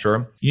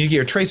manufacturer. You need to get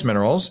your trace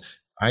minerals.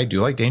 I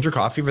do like Danger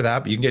Coffee for that,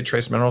 but you can get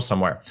trace minerals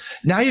somewhere.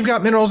 Now you've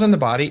got minerals in the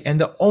body,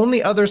 and the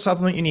only other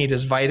supplement you need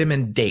is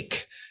vitamin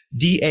Dake,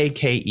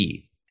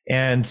 D-A-K-E.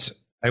 And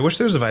I wish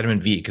there was a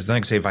vitamin V, because then I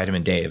could say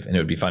vitamin Dave, and it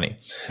would be funny.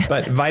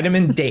 But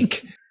vitamin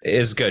Dake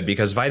is good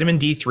because vitamin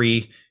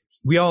D3,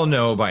 we all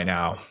know by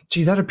now,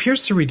 gee, that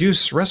appears to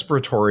reduce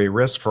respiratory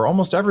risk for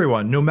almost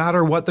everyone, no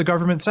matter what the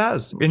government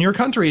says. In your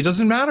country, it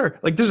doesn't matter.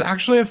 Like, there's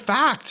actually a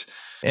fact.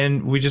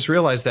 And we just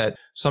realized that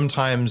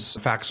sometimes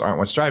facts aren't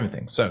what's driving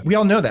things. So we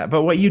all know that.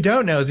 But what you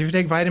don't know is if you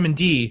take vitamin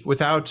D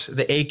without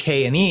the A,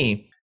 K, and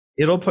E,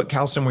 it'll put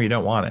calcium where you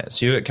don't want it.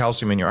 So you get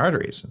calcium in your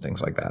arteries and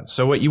things like that.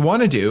 So what you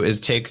want to do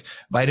is take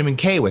vitamin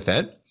K with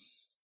it.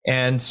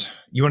 And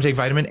you want to take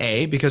vitamin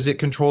A because it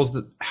controls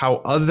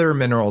how other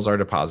minerals are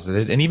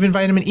deposited. And even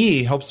vitamin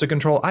E helps to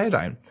control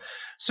iodine.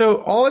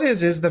 So all it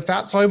is the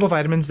fat-soluble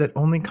vitamins that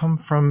only come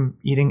from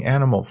eating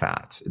animal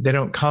fat. They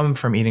don't come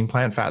from eating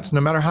plant fats.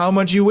 No matter how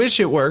much you wish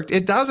it worked,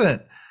 it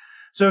doesn't.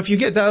 So if you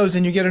get those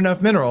and you get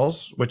enough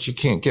minerals, which you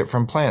can't get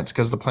from plants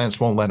because the plants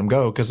won't let them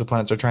go because the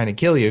plants are trying to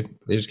kill you.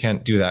 They just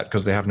can't do that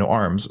because they have no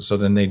arms. So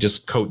then they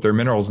just coat their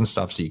minerals and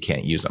stuff so you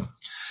can't use them.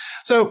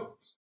 So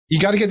you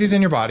got to get these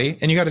in your body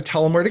and you got to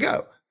tell them where to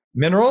go.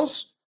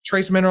 Minerals,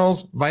 trace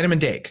minerals, vitamin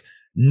Dake.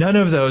 None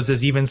of those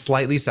is even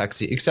slightly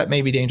sexy, except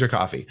maybe Danger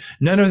Coffee.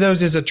 None of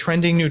those is a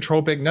trending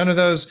nootropic. None of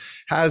those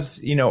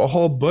has, a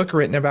whole book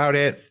written about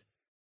it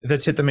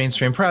that's hit the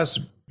mainstream press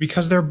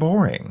because they're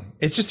boring.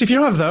 It's just, if you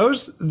don't have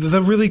those,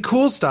 the really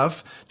cool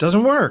stuff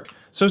doesn't work.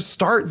 So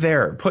start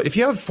there. If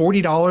you have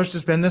 $40 to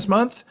spend this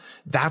month,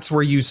 that's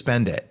where you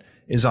spend it,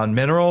 is on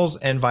minerals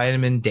and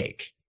vitamin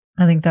Dake.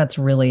 I think that's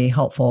really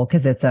helpful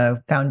because it's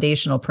a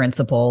foundational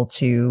principle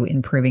to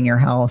improving your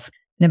health.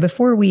 Now,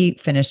 before we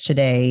finish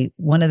today,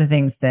 one of the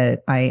things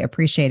that I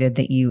appreciated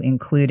that you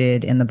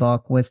included in the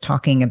book was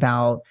talking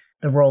about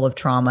the role of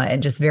trauma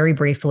and just very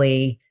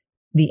briefly,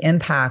 the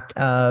impact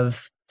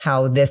of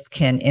how this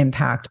can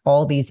impact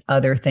all these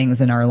other things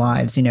in our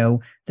lives, the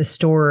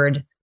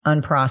stored,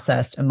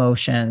 unprocessed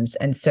emotions.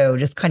 And so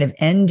just kind of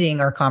ending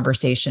our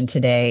conversation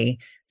today,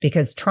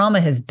 because trauma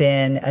has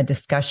been a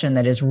discussion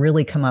that has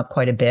really come up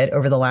quite a bit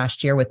over the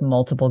last year with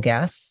multiple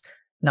guests.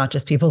 Not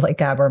just people like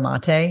Gabor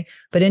Mate,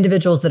 but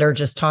individuals that are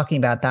just talking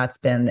about that's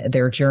been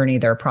their journey,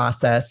 their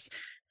process.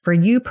 For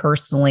you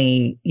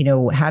personally,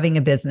 having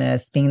a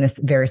business, being this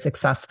very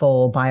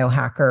successful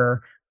biohacker,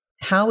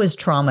 how has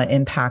trauma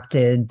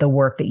impacted the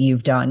work that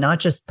you've done, not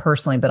just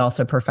personally, but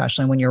also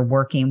professionally when you're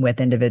working with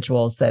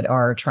individuals that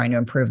are trying to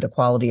improve the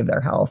quality of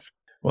their health?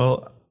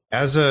 Well,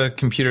 as a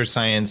computer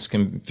science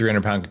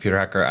 300-pound computer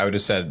hacker, I would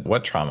have said,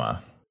 what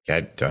trauma?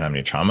 I don't have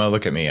any trauma.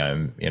 Look at me. I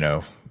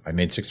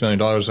made $6 million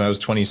when I was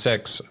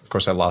 26. Of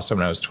course, I lost it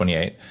when I was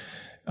 28.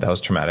 That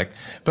was traumatic.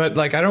 But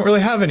like, I don't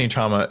really have any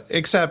trauma,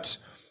 except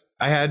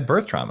I had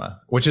birth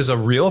trauma, which is a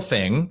real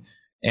thing.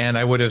 And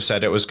I would have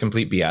said it was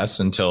complete BS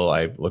until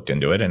I looked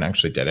into it and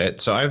actually did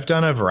it. So I've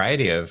done a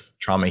variety of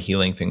trauma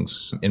healing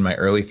things in my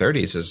early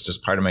 30s as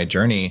just part of my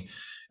journey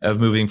of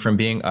moving from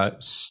being a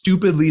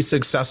stupidly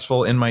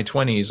successful in my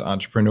 20s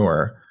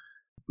entrepreneur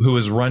who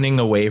was running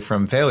away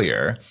from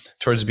failure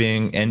towards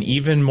being an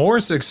even more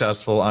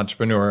successful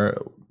entrepreneur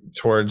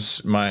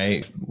towards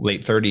my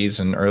late 30s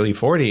and early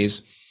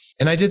 40s.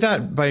 And I did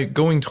that by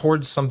going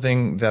towards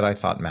something that I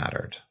thought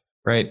mattered,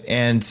 right?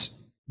 And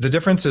the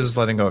difference is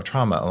letting go of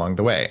trauma along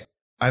the way.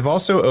 I've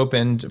also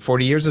opened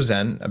 40 Years of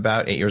Zen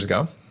about 8 years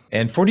ago.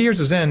 And 40 Years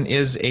of Zen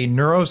is a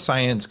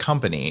neuroscience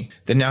company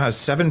that now has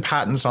 7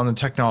 patents on the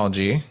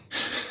technology.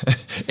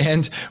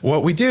 And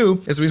what we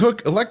do is we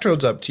hook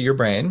electrodes up to your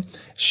brain,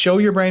 show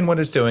your brain what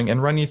it's doing,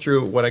 and run you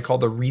through what I call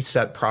the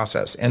reset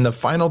process. And the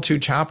final 2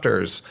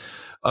 chapters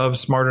of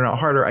Smarter Not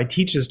Harder, I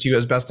teach this to you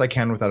as best I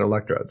can without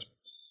electrodes.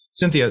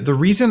 Cynthia, the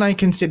reason I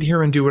can sit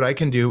here and do what I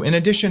can do, in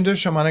addition to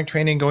shamanic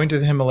training, going to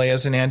the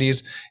Himalayas and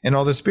Andes, and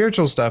all the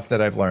spiritual stuff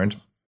that I've learned,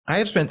 I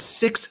have spent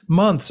 6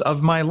 months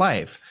of my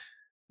life,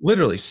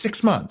 literally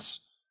 6 months,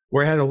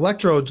 where I had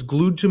electrodes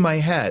glued to my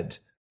head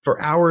for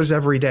hours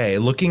every day,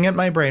 looking at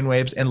my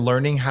brainwaves and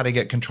learning how to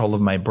get control of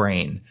my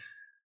brain.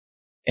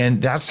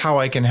 And that's how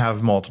I can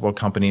have multiple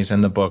companies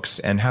and the books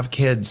and have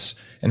kids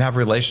and have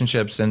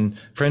relationships and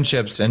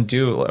friendships and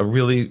do a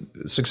really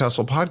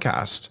successful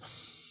podcast.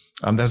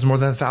 That's more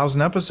than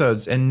 1,000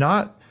 episodes and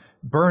not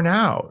burn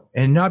out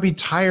and not be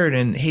tired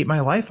and hate my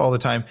life all the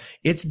time.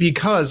 It's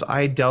because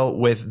I dealt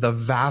with the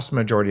vast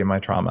majority of my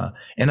trauma.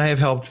 And I have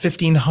helped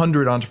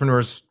 1,500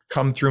 entrepreneurs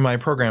come through my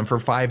program for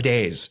 5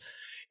 days.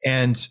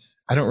 And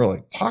I don't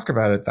really talk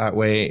about it that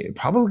way,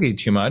 probably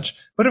too much.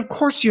 But of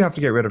course you have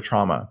to get rid of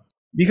trauma,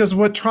 because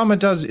what trauma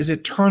does is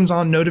it turns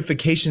on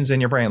notifications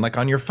in your brain, like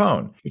on your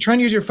phone. You try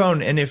and use your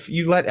phone, and if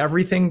you let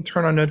everything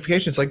turn on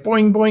notifications, like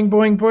boing, boing,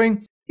 boing,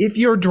 boing. If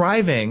you're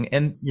driving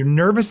and your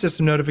nervous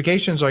system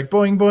notifications are like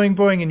boing, boing,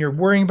 boing, and you're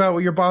worrying about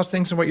what your boss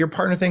thinks and what your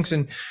partner thinks,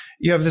 and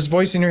you have this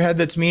voice in your head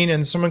that's mean,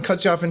 and someone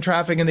cuts you off in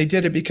traffic and they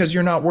did it because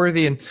you're not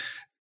worthy, and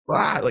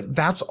like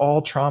that's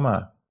all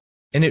trauma.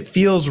 And it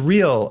feels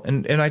real.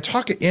 And I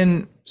talk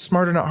in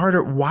Smarter Not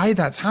Harder why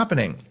that's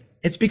happening.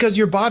 It's because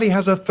your body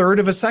has 1/3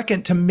 of a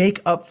second to make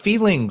up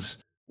feelings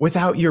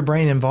without your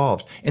brain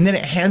involved. And then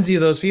it hands you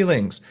those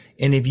feelings.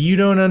 And if you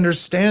don't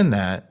understand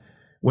that,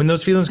 when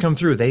those feelings come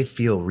through, they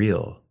feel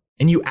real.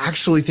 And you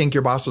actually think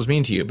your boss was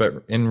mean to you,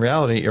 but in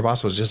reality, your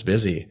boss was just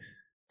busy,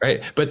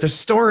 right? But the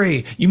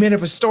story, you made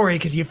up a story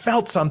because you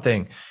felt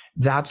something.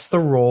 That's the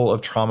role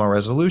of trauma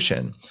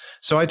resolution.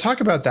 So I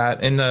talk about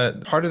that in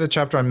the part of the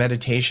chapter on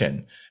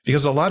meditation,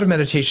 because a lot of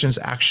meditations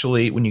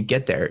actually, when you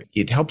get there,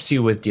 it helps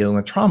you with dealing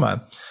with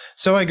trauma.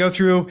 So I go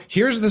through,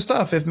 here's the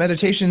stuff. If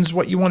meditation's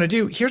what you want to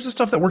do, here's the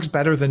stuff that works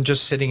better than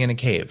just sitting in a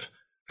cave,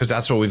 because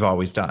that's what we've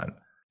always done.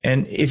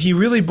 And if you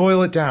really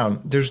boil it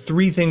down, there's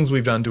 3 things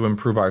we've done to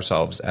improve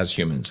ourselves as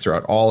humans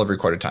throughout all of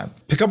recorded time.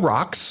 Pick up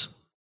rocks,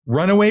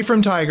 run away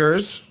from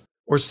tigers,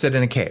 or sit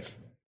in a cave.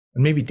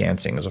 And maybe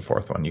dancing is a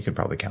 4th one. You could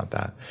probably count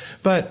that.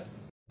 But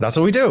that's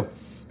what we do.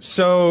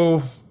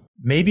 So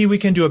maybe we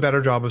can do a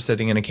better job of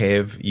sitting in a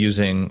cave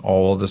using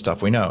all of the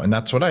stuff we know. And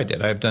that's what I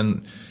did. I've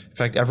done, in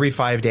fact, every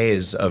 5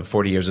 days of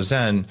 40 Years of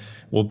Zen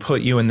will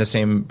put you in the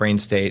same brain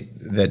state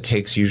that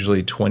takes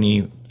usually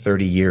 20,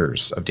 30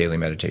 years of daily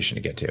meditation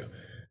to get to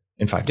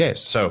in 5 days.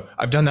 So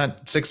I've done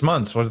that 6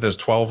 months. What are those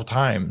 12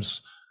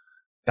 times?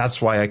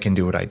 That's why I can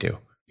do what I do,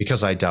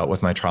 because I dealt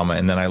with my trauma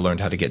and then I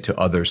learned how to get to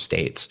other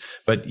states.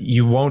 But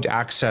you won't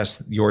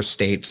access your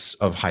states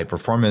of high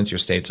performance, your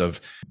states of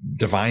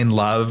divine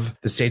love,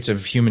 the states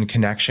of human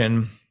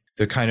connection,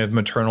 the kind of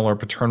maternal or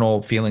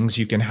paternal feelings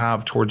you can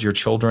have towards your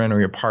children or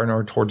your partner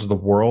or towards the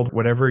world,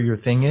 whatever your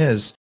thing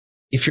is.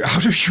 If you're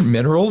out of your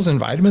minerals and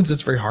vitamins,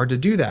 it's very hard to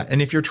do that.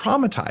 And if you're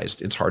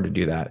traumatized, it's hard to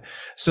do that.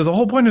 So the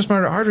whole point of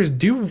Smarter Not Harder is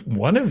do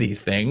one of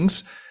these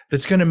things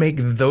that's going to make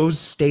those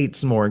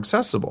states more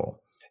accessible.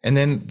 And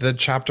then the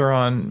chapter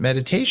on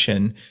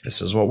meditation,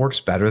 this is what works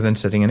better than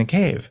sitting in a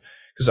cave.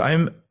 Because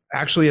I'm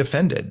actually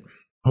offended.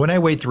 When I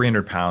weighed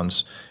 300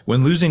 pounds,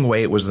 when losing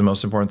weight was the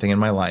most important thing in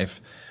my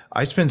life,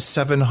 I spent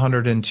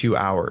 702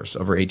 hours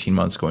over 18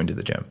 months going to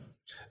the gym.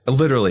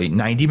 Literally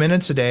 90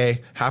 minutes a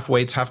day, half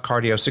weights, half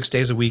cardio, 6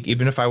 days a week,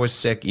 even if I was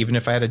sick, even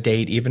if I had a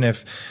date, even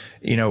if,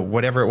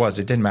 whatever it was,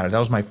 it didn't matter. That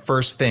was my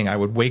first thing. I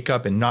would wake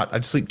up and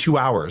I'd sleep 2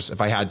 hours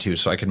if I had to,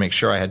 so I could make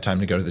sure I had time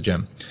to go to the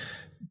gym.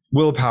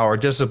 Willpower,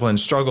 discipline,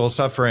 struggle,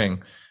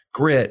 suffering,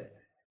 grit.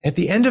 At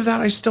the end of that,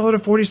 I still had a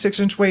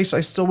 46-inch waist.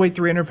 I still weighed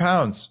 300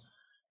 pounds.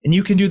 And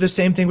you can do the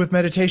same thing with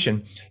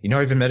meditation.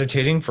 I've been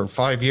meditating for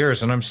 5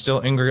 years and I'm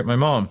still angry at my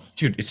mom.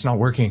 Dude, it's not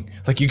working.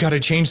 Like, you got to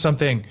change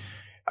something.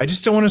 I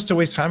just don't want us to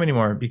waste time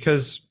anymore,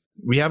 because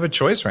we have a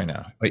choice right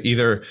now. Like,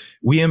 either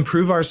we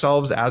improve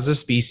ourselves as a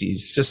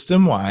species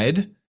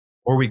system-wide,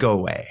 or we go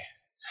away.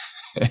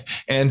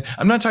 And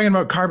I'm not talking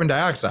about carbon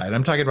dioxide.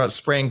 I'm talking about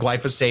spraying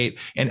glyphosate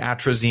and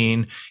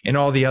atrazine and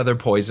all the other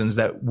poisons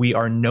that we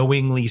are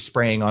knowingly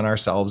spraying on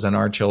ourselves and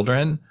our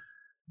children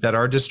that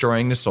are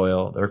destroying the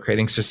soil. They're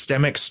creating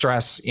systemic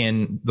stress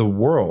in the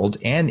world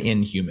and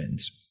in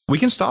humans. We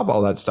can stop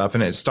all that stuff.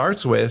 And it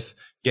starts with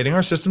getting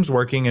our systems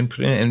working and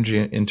putting energy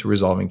into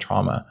resolving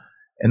trauma.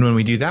 And when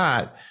we do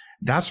that,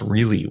 that's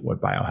really what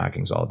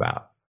biohacking is all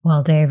about.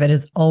 Well, Dave, it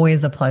is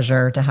always a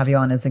pleasure to have you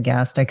on as a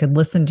guest. I could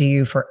listen to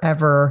you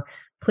forever.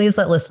 Please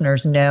let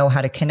listeners know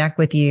how to connect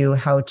with you,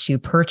 how to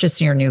purchase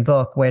your new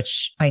book,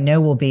 which I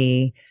know will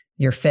be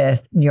your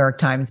 5th New York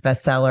Times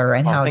bestseller,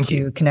 and how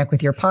to connect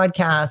with your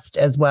podcast,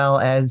 as well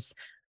as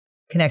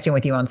connecting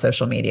with you on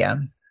social media.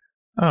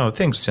 Oh,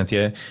 thanks,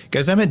 Cynthia.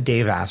 Guys, I'm at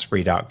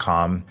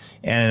daveasprey.com.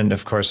 And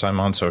of course, I'm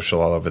on social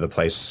all over the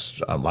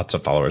place. Lots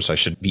of followers. I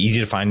should be easy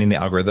to find in the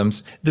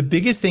algorithms. The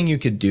biggest thing you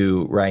could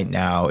do right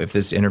now, if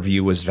this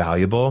interview was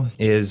valuable,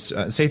 is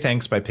say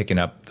thanks by picking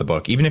up the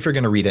book, even if you're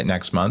going to read it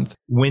next month.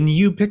 When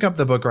you pick up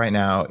the book right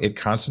now, it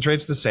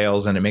concentrates the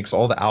sales and it makes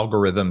all the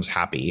algorithms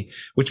happy,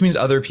 which means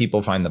other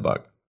people find the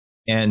book.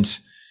 And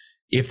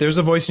if there's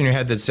a voice in your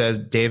head that says,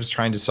 Dave's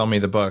trying to sell me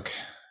the book,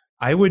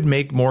 I would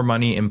make more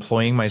money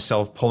employing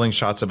myself pulling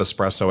shots of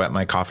espresso at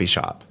my coffee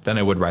shop than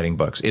I would writing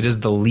books. It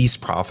is the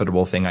least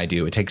profitable thing I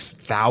do. It takes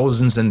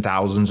thousands and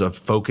thousands of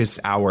focus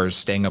hours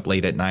staying up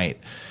late at night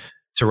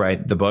to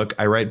write the book.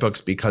 I write books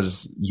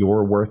because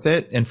you're worth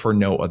it and for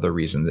no other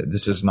reason.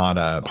 This is not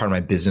a part of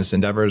my business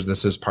endeavors.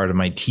 This is part of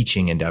my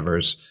teaching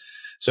endeavors.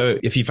 So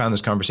if you found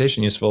this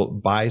conversation useful,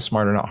 buy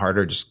Smarter Not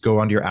Harder. Just go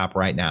onto your app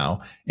right now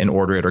and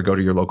order it, or go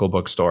to your local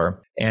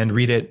bookstore and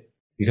read it,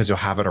 because you'll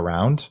have it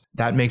around.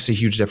 That makes a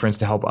huge difference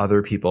to help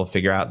other people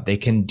figure out they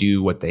can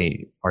do what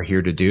they are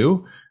here to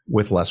do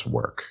with less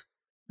work.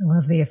 I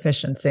love the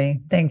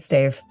efficiency. Thanks,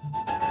 Dave.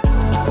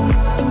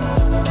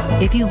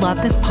 If you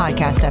love this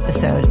podcast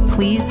episode,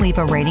 please leave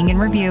a rating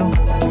and review,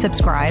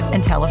 subscribe,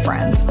 and tell a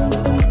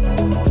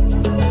friend.